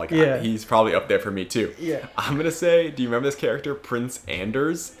take at all. Like he's probably up there for me too. Yeah. I'm gonna say, do you remember this character, Prince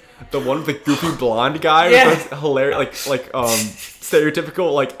Anders? The one with the goofy blonde guy with this hilarious like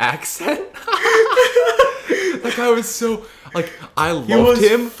stereotypical like accent. That guy was so like I loved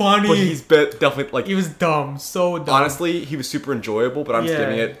him. Funny, but he's definitely like he was dumb, so dumb. Honestly, he was super enjoyable, but I'm just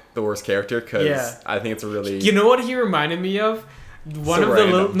giving it the worst character because I think it's a really. You know what he reminded me of?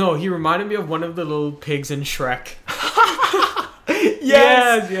 He reminded me of one of the little pigs in Shrek.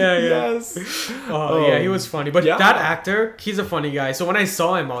 Yes. Yeah, he was funny, but that actor, he's a funny guy. So when I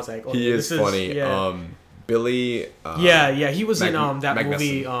saw him, I was like, he is funny. Billy. He was in that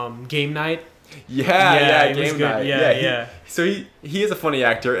movie, Game Night. Yeah, Game Night. Yeah. So he is a funny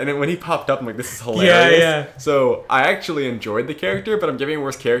actor, and then when he popped up, I'm like, this is hilarious. Yeah. So I actually enjoyed the character, but I'm giving him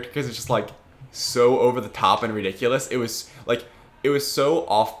worst character because it's just like so over the top and ridiculous. It was so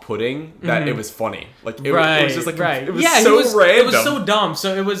off-putting that it was funny. Like it was just like it was so random. It was so dumb.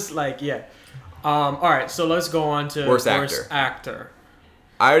 So it was like all right, so let's go on to worst actor.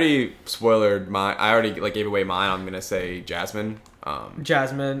 I already spoilered mine. I already gave away mine. I'm gonna say Jasmine.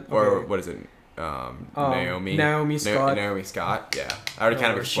 Jasmine. Or what is it? Naomi Scott. Naomi Scott. Yeah, I already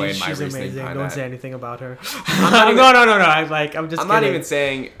kind of explained my reasoning amazing. behind Don't that. say anything about her. No. I'm just. I'm not even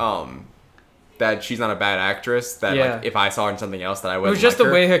saying that she's not a bad actress. That like if I saw her in something else that I wouldn't. It was just like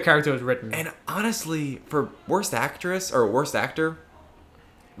the way her character was written. And honestly, for worst actress or worst actor,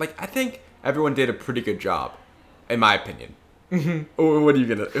 like I think everyone did a pretty good job, in my opinion. What are you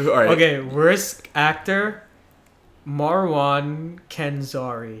gonna? All right. Okay, worst actor. Marwan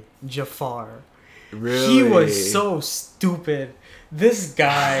Kenzari, Jafar. Really? He was so stupid. This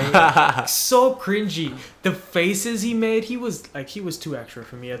guy, so cringy. The faces he made, he was too extra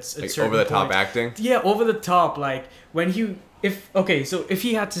for me. It's like over the top acting. Yeah, over the top. Like when if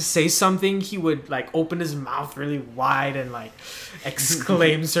he had to say something, he would like open his mouth really wide and like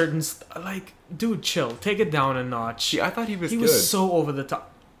exclaim like, dude, chill, take it down a notch. I thought he was. He good. was so over the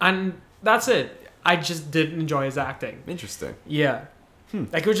top, and that's it. I just didn't enjoy his acting. Interesting. Yeah,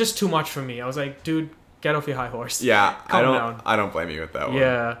 like it was just too much for me. I was like, dude, get off your high horse. Yeah, Calm down. I don't blame you with that one.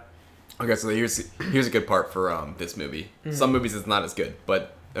 Yeah. Okay, so here's a good part for this movie. Some movies it's not as good,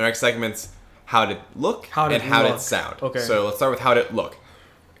 but the next segment's how did it look how did it sound. Okay. So let's start with how did it look.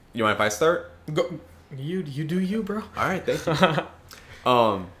 You mind if I start? Go. You do you, bro. All right, thank you.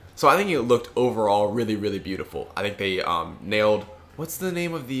 So I think it looked overall really, really beautiful. I think they nailed. What's the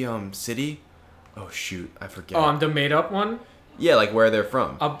name of the city? Oh shoot, I forget. The made up one. Yeah, like where they're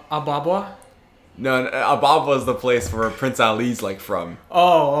from. Ababa. No, Ababa was the place where Prince Ali's like from.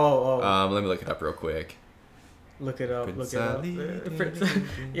 Oh. Let me look it up real quick. Look it up. Prince look it Ali. up.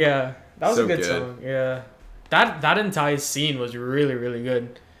 Yeah, that was So a good good. song. Yeah, that entire scene was really, really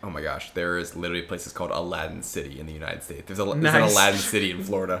good. Oh my gosh, there is literally places called Aladdin City in the United States. There's an Nice. Aladdin City in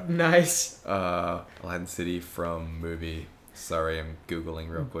Florida. Nice. Aladdin City from movie. Sorry, I'm Googling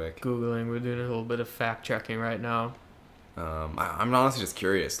real quick. Googling. We're doing a little bit of fact checking right now. I'm honestly just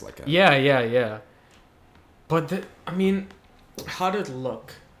curious. Like, Yeah. But how did it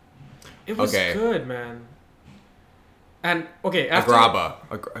look? It was Okay. good, man. And okay, after Agrabah.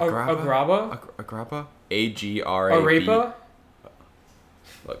 Agrabah? Agrabah. Agrabah. Arepa?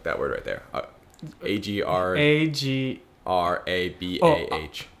 Look, that word right there. Agrabah.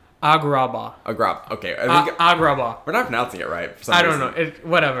 Agrabah. Agrabah. Okay, I think Agrabah. we're not pronouncing it right for some I don't reason. know.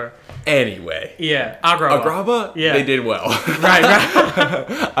 Whatever. Anyway. Yeah, Agrabah. Agrabah, Yeah. they did well. Right.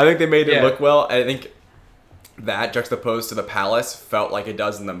 I think they made it Yeah. look well. I think that juxtaposed to the palace felt like it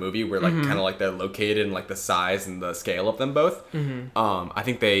does in the movie, where like kind of like they're located and like the size and the scale of them both. I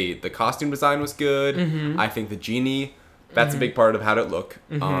think the costume design was good. I think the genie, that's a big part of how it look.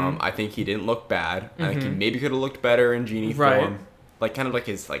 I think he didn't look bad. I think he maybe could have looked better in genie form, like kind of like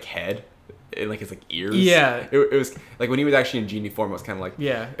his like head. And like his like ears. Yeah. It was like when he was actually in genie form, it was kind of like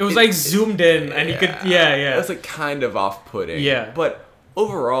Yeah. It was like zoomed in and he could. Yeah. It was like kind of off-putting. Yeah. But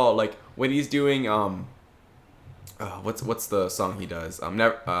overall, like when he's doing what's the song he does?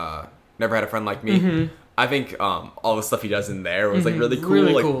 Never Had a Friend Like Me. I think all the stuff he does in there was like really cool.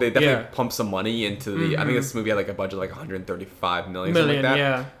 Really like cool. they definitely Yeah. pumped some money into the. I think this movie had like a budget like 135 million, something like that.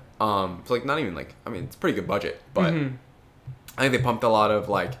 Yeah. So like not even like it's a pretty good budget, but I think they pumped a lot of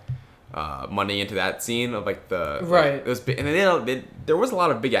like money into that scene of like the Right. It was big, and there was a lot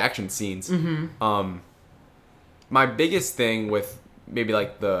of big action scenes. My biggest thing with maybe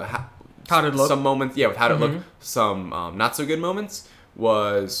like How did it look? some moments, with how did it look, some not so good moments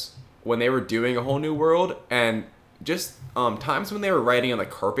was when they were doing A Whole New World, and just times when they were writing on the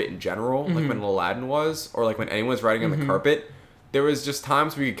carpet in general, like when Aladdin was, or like when anyone was writing on the carpet. There was just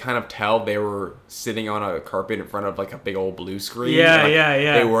times where you could kind of tell they were sitting on a carpet in front of like a big old blue screen. Yeah, like,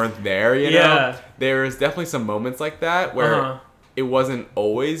 yeah. They weren't there, you know? Yeah. There was definitely some moments like that where it wasn't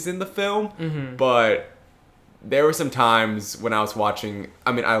always in the film, but there were some times when I was watching.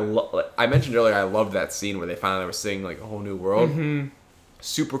 I mean, I mentioned earlier I loved that scene where they finally were singing like A Whole New World.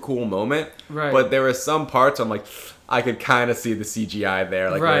 Super cool moment. Right. But there were some parts I'm like, I could kind of see the CGI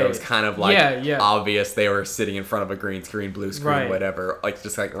there, like where it was kind of like obvious they were sitting in front of a green screen, blue screen, whatever, like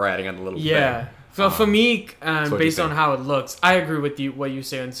just like writing on the little thing. So for me, what based you on think? how it looks, I agree with you what you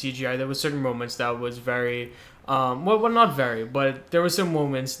say on CGI. There were certain moments that was very, well, not very, but there were some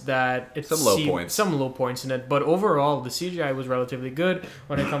moments that it Some low seemed- points. some low points in it. But overall, the CGI was relatively good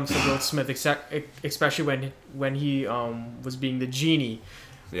when it comes to Will Smith, especially when he was being the genie.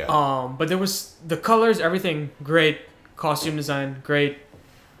 Yeah. But there was the colors, everything great, costume design great.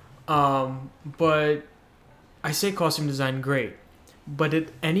 But I say costume design great, but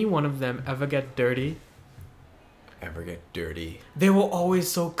did any one of them ever get dirty? Ever get dirty? They were always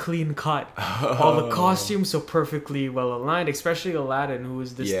so clean cut. All the costumes so perfectly well aligned, especially Aladdin, who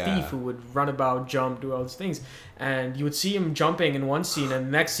was this thief who would run about, jump, do all these things. And you would see him jumping in one scene, and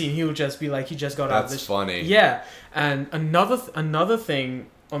the next scene he would just be like, he just got out of this. That's funny. Yeah. And another thing,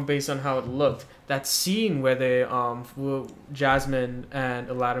 based on how it looked, that scene where they Jasmine and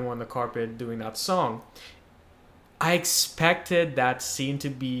Aladdin were on the carpet doing that song, I expected that scene to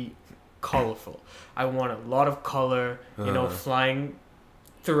be colorful. I want a lot of color, flying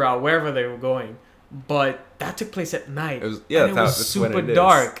throughout wherever they were going. But that took place at night. It was, and it was super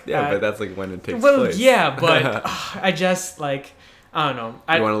dark. Yeah, but that's like when it takes well, place. yeah, but I just like I don't know.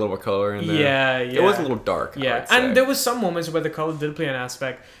 You want a little more color in there. Yeah, yeah. It was a little dark. Yeah, and there was some moments where the color did play an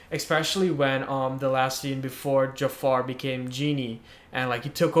aspect, especially when the last scene before Jafar became genie and like he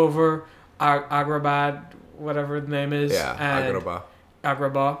took over Agrabah, whatever the name is. Yeah, and Agrabah.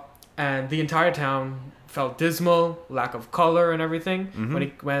 Agrabah, and the entire town felt dismal, lack of color and everything.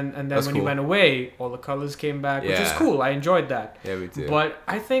 Mm-hmm. When he went away, all the colors came back, which is cool. I enjoyed that. Yeah, me too. But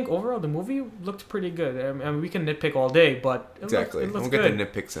I think overall the movie looked pretty good. I mean, we can nitpick all day, but it looked we'll good.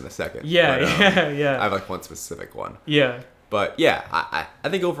 get the nitpicks in a second. Yeah, but, yeah. I have like one specific one. Yeah. But yeah, I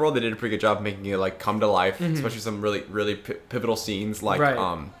think overall they did a pretty good job making it like come to life, especially some really pivotal scenes like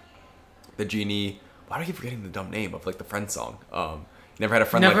the genie. Why do I keep forgetting the dumb name of like the Friends song? Never had a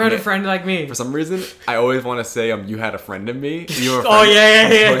friend. Never had a friend like me. For some reason, I always want to say you had a friend in me. You were a friend. Oh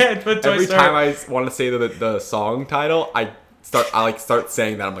yeah. Every time I want to say the song title, I start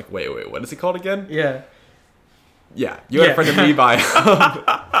saying that. I'm like, wait, what is it called again? Yeah. Yeah, You Had a Friend in Me by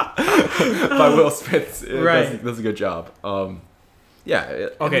by Will Smith. Right. Does a good job. Yeah.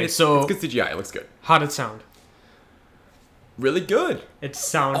 Okay, so it's good CGI. It looks good. How did it sound? Really good. It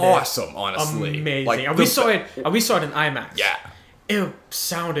sounded awesome. Honestly, amazing. Like, and we saw it in IMAX. Yeah. It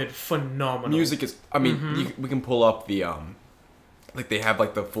sounded phenomenal. Music is. I mean, we can pull up the like they have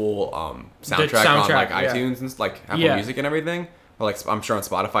like the full soundtrack on like iTunes and like Apple Music and everything. Or like I'm sure on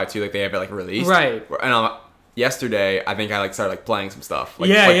Spotify too. Like they have it like released. Right. And yesterday I think I like started like playing some stuff.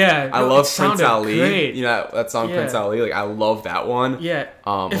 Like, I No, love Prince Ali. Great. You know that song Prince Ali. Like I love that one. Yeah.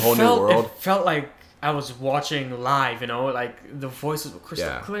 A Whole New World. It felt like I was watching live, you know, like the voices were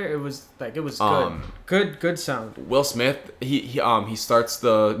crystal clear. It was good. Good sound. Will Smith, he starts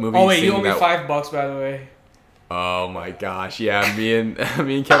the movie. Oh wait, you owe me $5 by the way. Oh my gosh, yeah. Me and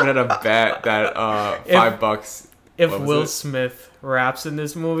Kevin had a bet that $5. If Will Smith raps in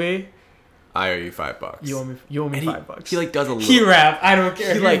this movie, I owe you $5. You owe me $5. He like does a little. He rapped. I don't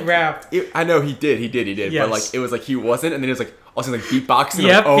care. He rapped. I know he did. Yes. But like it was like he wasn't, and then he was like also like beatboxing.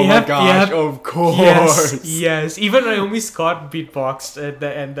 Yep, like, oh my gosh! Of course. Yes. Even Naomi Scott beatboxed at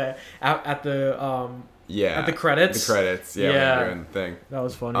the credits. The credits. Yeah. When doing the thing. That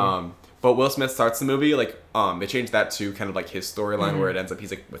was funny. But Will Smith starts the movie like they changed that to kind of like his storyline where it ends up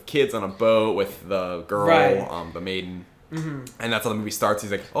he's like with kids on a boat with the girl, the maiden. Mm-hmm. And that's how the movie starts.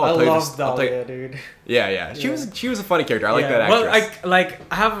 He's like, "Oh, I love Dahlia, dude." Yeah. She was a funny character. I like that actress. Well,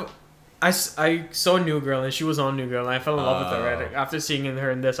 I saw New Girl and she was on New Girl and I fell in love with her. Right? After seeing her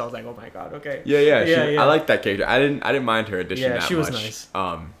in this, I was like, "Oh my god, okay." Yeah. I like that character. I didn't mind her addition that much. Yeah, she was nice.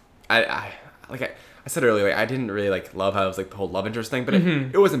 I said earlier, like I didn't really like love how it was like the whole love interest thing, but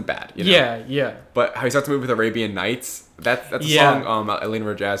it wasn't bad. You know? Yeah. But how he starts the movie with Arabian Nights, that's a song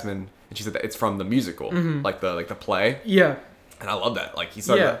Elena Jasmine, and she said that it's from the musical, like the play. Yeah. And I love that. Like he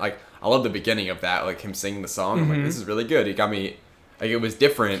started like I love the beginning of that, like him singing the song. I'm like, this is really good. He got me. Like it was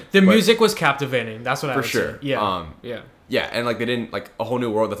different. The music was captivating. That's what I would say. Yeah. Yeah, and like they didn't like A Whole New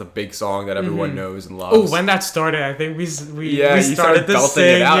World. That's a big song that everyone knows and loves. Oh, when that started, I think we started to belting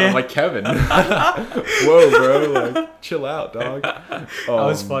sing it out. I'm like, Kevin, whoa, bro, like chill out, dog. That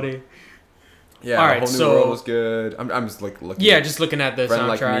was funny. Yeah, all right, Whole New World was good. I'm just like looking. Yeah, just looking at the Friend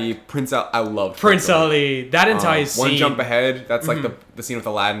soundtrack. Like Me, Prince Ali. I love Prince Ali. That entire scene. One Jump Ahead. That's like the scene with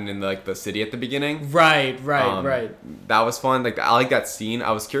Aladdin in the city at the beginning. Right. That was fun. Like I like that scene.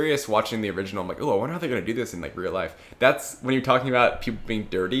 I was curious watching the original. I'm like, oh, I wonder how they're gonna do this in like real life. That's when you're talking about people being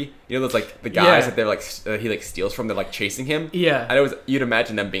dirty. You know, those like the guys that they're like he like steals from. They're like chasing him. Yeah. And you'd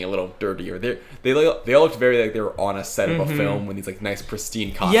imagine them being a little dirtier. They all looked very like they were on a set of a film with these like nice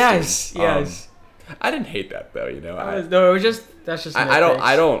pristine costumes. Yes. I didn't hate that though, you know. No, it was that's just. I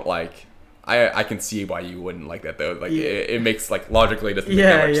don't like. I can see why you wouldn't like that though. Like it makes like logically doesn't make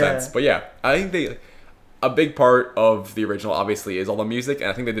that much sense. But yeah, I think a big part of the original obviously is all the music, and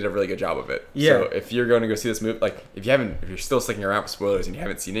I think they did a really good job of it. Yeah. So if you're going to go see this movie, like if you're still sticking around for spoilers and you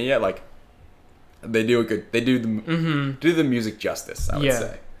haven't seen it yet, like they do the music justice. I would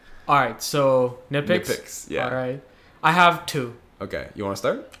say. All right, so nitpicks. Yeah. All right, I have 2. Okay, you want to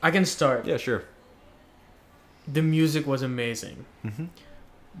start? I can start. Yeah, sure. The music was amazing.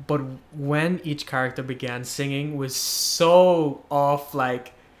 But when each character began singing was so off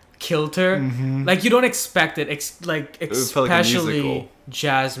like kilter. Like you don't expect it. Especially like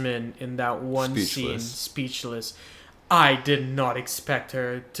Jasmine in that one scene, speechless. I did not expect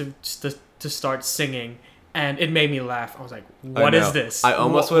her to start singing. And it made me laugh. I was like, "What is this?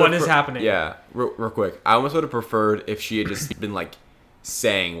 What is happening?" Yeah, real quick. I almost would have preferred if she had just been like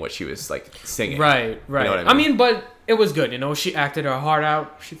saying what she was like singing. Right. You know what I mean? But it was good. You know, she acted her heart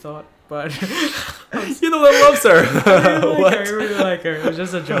out. She thought, but you're the one that loves her. I really like her. It was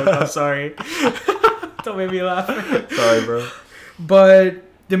just a joke. I'm sorry. Don't make me laugh. Sorry, bro. But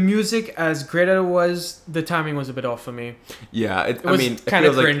the music, as great as it was, the timing was a bit off for me. Yeah, It was kind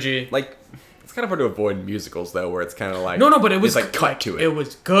of cringy. Like it's kind of hard to avoid musicals though, where it's kind of like No, but it was like cut to it. It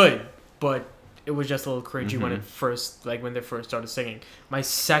was good, but it was just a little cringy when Mm-hmm. when they first started singing. My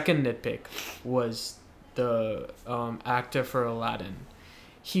second nitpick was the actor for Aladdin.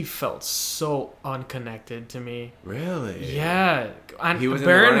 He felt so unconnected to me. Really? Yeah, and He was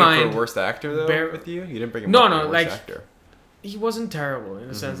bear in in the running mind, for worst actor though. bear- With you didn't bring him No, up no, for worst like- actor. he wasn't terrible in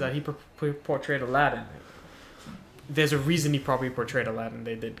the sense that he portrayed Aladdin. There's a reason he probably portrayed Aladdin.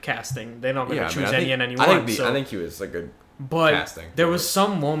 They did casting. They're not going to choose any and anyone. I think he was a good But casting. there was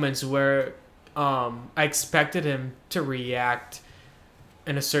some moments where I expected him to react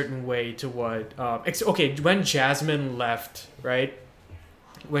in a certain way to what. Okay, when Jasmine left, right?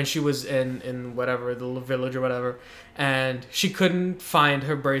 When she was in whatever the little village or whatever, and she couldn't find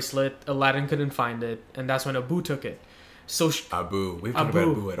her bracelet, Aladdin couldn't find it, and that's when Abu took it. So Abu. We've talked about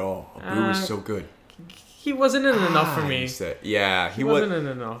Abu at all. Abu was so good. he wasn't in enough for me. He wasn't in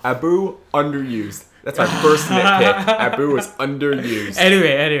enough. Abu underused. That's my first nitpick. Abu was underused.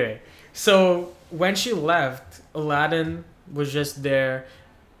 Anyway, so when she left, Aladdin was just there,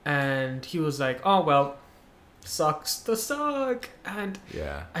 and he was like, "Oh well, sucks to suck," and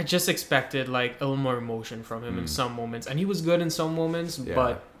Yeah. I just expected like a little more emotion from him in some moments, and he was good in some moments, Yeah.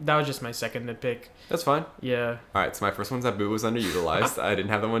 but that was just my second nitpick. That's fine. Yeah. All right, so my first one's Abu was underutilized. I didn't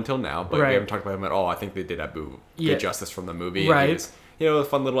have that one until now, but Right. we haven't talked about him at all. I think they did Abu Yeah. good justice from the movie. Right. And he was, a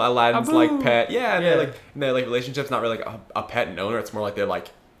fun little Aladdin's Abu. like pet. Yeah, and Yeah. their relationship's not really like a pet and owner. It's more like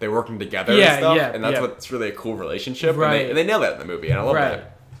they're working together Yeah, and stuff. yeah, And that's yeah. what's really a cool relationship. Right. And they nail that in the movie, and I love Right.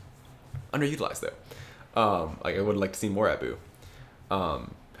 that. Underutilized though. I would like to see more Abu. But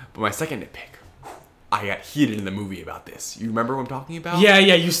my second nitpick, I got heated in the movie about this. You remember what I'm talking about? Yeah,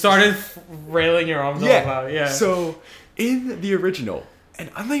 you started railing your arms off about it. Yeah. So in the original, and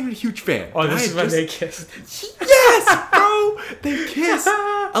I'm not even a huge fan. oh, but this I is when just- they kissed. Yes, bro. They kiss.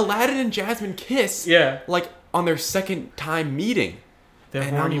 Aladdin and Jasmine kiss. Yeah. Like on their second time meeting, They're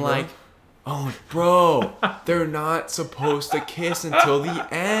and horny, I'm bro. like, oh, bro, they're not supposed to kiss until the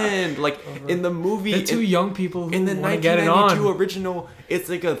end. Like in the movie, They're two young people who in the want to get it on. 1992 original, it's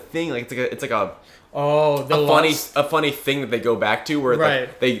like a thing. Like it's like a Oh, the a funny thing that they go back to where Right.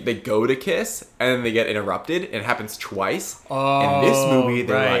 like they go to kiss and then they get interrupted and it happens twice. Oh, in this movie,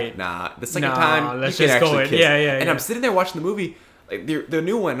 they're right. like, nah, the second Nah, time let's you can just go actually in. kiss. Yeah, yeah, And yeah. I'm sitting there watching the movie, like the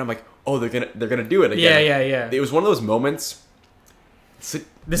new one, and I'm like, oh, they're gonna do it again. Yeah. It was one of those moments.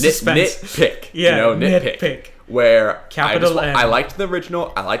 The suspense. Nitpick. Yeah, nitpick. Where Capital N. I liked the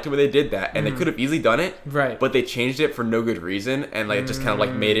original. I liked the way they did that, and they could have easily done it. Right. But they changed it for no good reason, and like it just kind of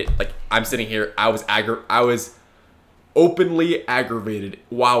like made it like I'm sitting here. I was openly aggravated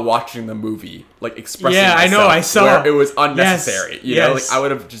while watching the movie, like expressing. Yeah, I know, myself, I saw. where it was unnecessary. Yes, You know, like yes. I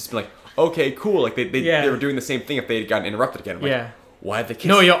would have just been like, okay, cool. Like they Yeah. were doing the same thing if they had gotten interrupted again. I'm like, Yeah. why did they kiss?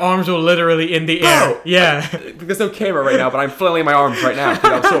 No, your arms were literally in the air. Bro! Yeah. There's no camera right now, but I'm flailing my arms right now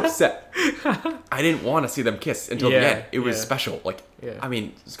because I'm so upset. I didn't want to see them kiss until the Yeah, end. It was yeah. special. Like, Yeah. I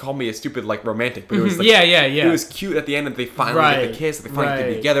mean, just call me a stupid like romantic, but it was like, Yeah. It was cute at the end that they finally get Right, the kiss. They finally get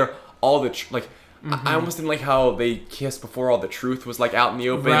right. together. All the I almost didn't like how they kissed before all the truth was like out in the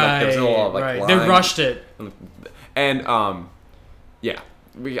open. Like, there was a lot of, like, right. They lying. rushed it. And yeah,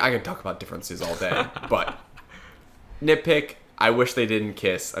 I could talk about differences all day, but nitpick. I wish they didn't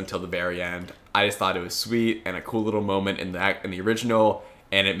kiss until the very end. I just thought it was sweet and a cool little moment in the original,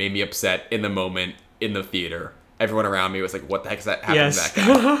 and it made me upset in the moment in the theater. Everyone around me was like, "What the heck is that happening Yes. to that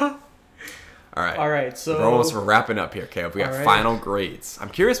guy?" All right. All right. So We're almost wrapping up here, Caleb. We got All right. final grades. I'm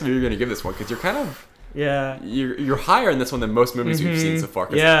curious what you're gonna give this one because you're kind of yeah. you're higher in this one than most movies we've seen so far.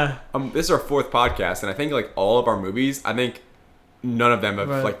 'Cause, Yeah. this is our fourth podcast, and I think like all of our movies, I think none of them have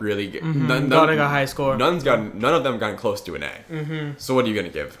Right. like really Got a high score. None of them gotten close to an A. So what are you gonna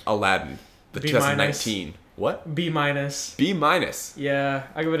give Aladdin, the B 2019? What? B minus. B minus. Yeah,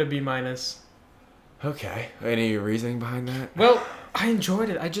 I give it a B minus. Okay. Any reasoning behind that? Well, I enjoyed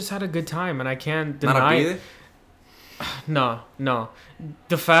it. I just had a good time, and I can't deny. Not a B. it. No.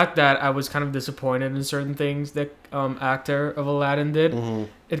 The fact that I was kind of disappointed in certain things that actor of Aladdin did,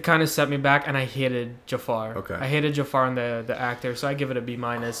 it kind of set me back, and I hated Jafar. Okay. I hated Jafar and the actor, so I give it a B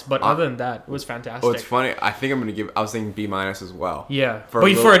minus. But other than that, it was fantastic. Oh, it's funny. I think I'm gonna give. I was thinking B minus as well. Yeah, For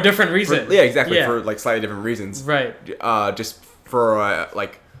but a for little- a different reason. Yeah, exactly. Yeah. For like slightly different reasons. Right. Just for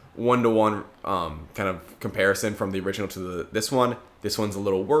like 1-to-1 kind of comparison from the original to this one. This one's a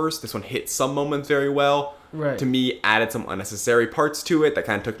little worse. This one hit some moments very well. Right. To me, added some unnecessary parts to it that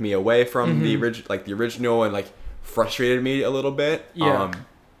kind of took me away from Mm-hmm. the original and like frustrated me a little bit. Yeah.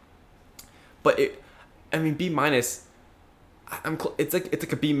 But B minus. it's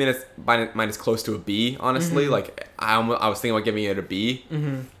like a B minus close to a B, honestly. Like I was thinking about giving it a B.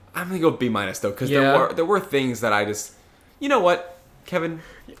 I'm gonna go B minus though, because there were things that I just, you know what, Kevin,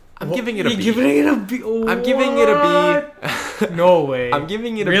 I'm giving it a B. You're giving it a B. I'm giving it a B. No way. I'm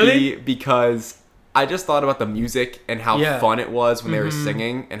giving it a B because I just thought about the music and how fun it was when they were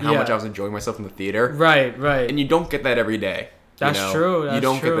singing, and how much I was enjoying myself in the theater. Right. And you don't get that every day. That's true. You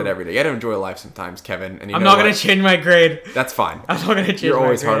don't get that every day. You gotta enjoy life sometimes, Kevin. And I'm not gonna change my grade. That's fine. I'm not gonna change my grade. You're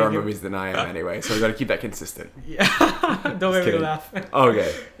always harder on movies than I am anyway, so we gotta keep that consistent. Yeah. Don't make me laugh.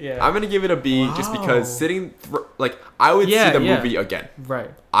 Okay. Yeah. I'm gonna give it a B just because I would see the movie again.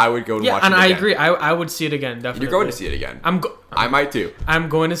 Right. I would go to watch it again. And I agree. I would see it again, definitely. You're going to see it again. I might too. I'm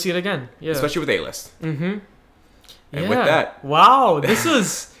going to see it again. Yeah. Especially with A-list. Mm-hmm. And with that. Wow, this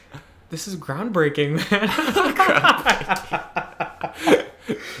is groundbreaking, man.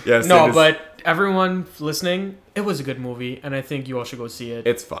 Yes. No, but everyone listening, it was a good movie, and I think you all should go see it.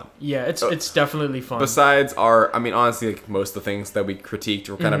 It's fun. Yeah, it's definitely fun. Besides honestly, like most of the things that we critiqued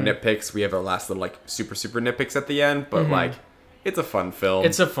were kind of nitpicks. We have our last little super nitpicks at the end, but it's a fun film.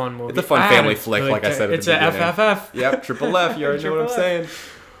 It's a fun movie. It's a fun family flick, like I said at the beginning. It's a FFF. Yep, triple F. You already know what I'm saying.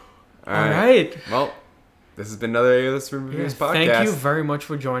 All right. Well, this has been another A-List Reviews podcast. Thank you very much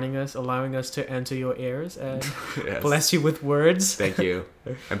for joining us, allowing us to enter your ears, and bless you with words. Thank you.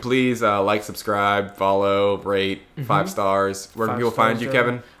 And please like, subscribe, follow, rate, 5 stars. Where can people find you,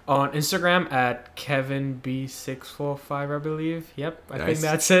 Kevin? On Instagram at KevinB645, I believe. Yep, I think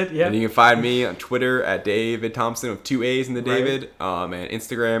that's it. Yeah. And you can find me on Twitter at David Thompson with 2 A's in the David. And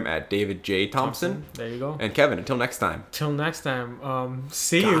Instagram at David J Thompson. There you go. And Kevin, until next time.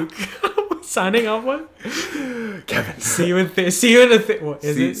 See you. Signing off, what? Kevin. See you in the what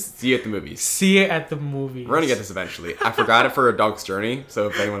is it? See you at the movies. See you at the movies. We're gonna get this eventually. I forgot it for A Dog's Journey, so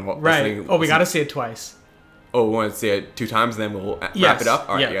if anyone listening, we gotta see it twice. Oh, we want to see it 2 times, and then we'll wrap it up.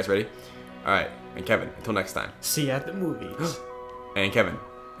 All right, you guys ready? All right, and Kevin, until next time. See you at the movies. And Kevin,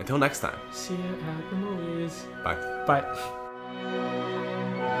 until next time. See you at the movies. Bye. Bye.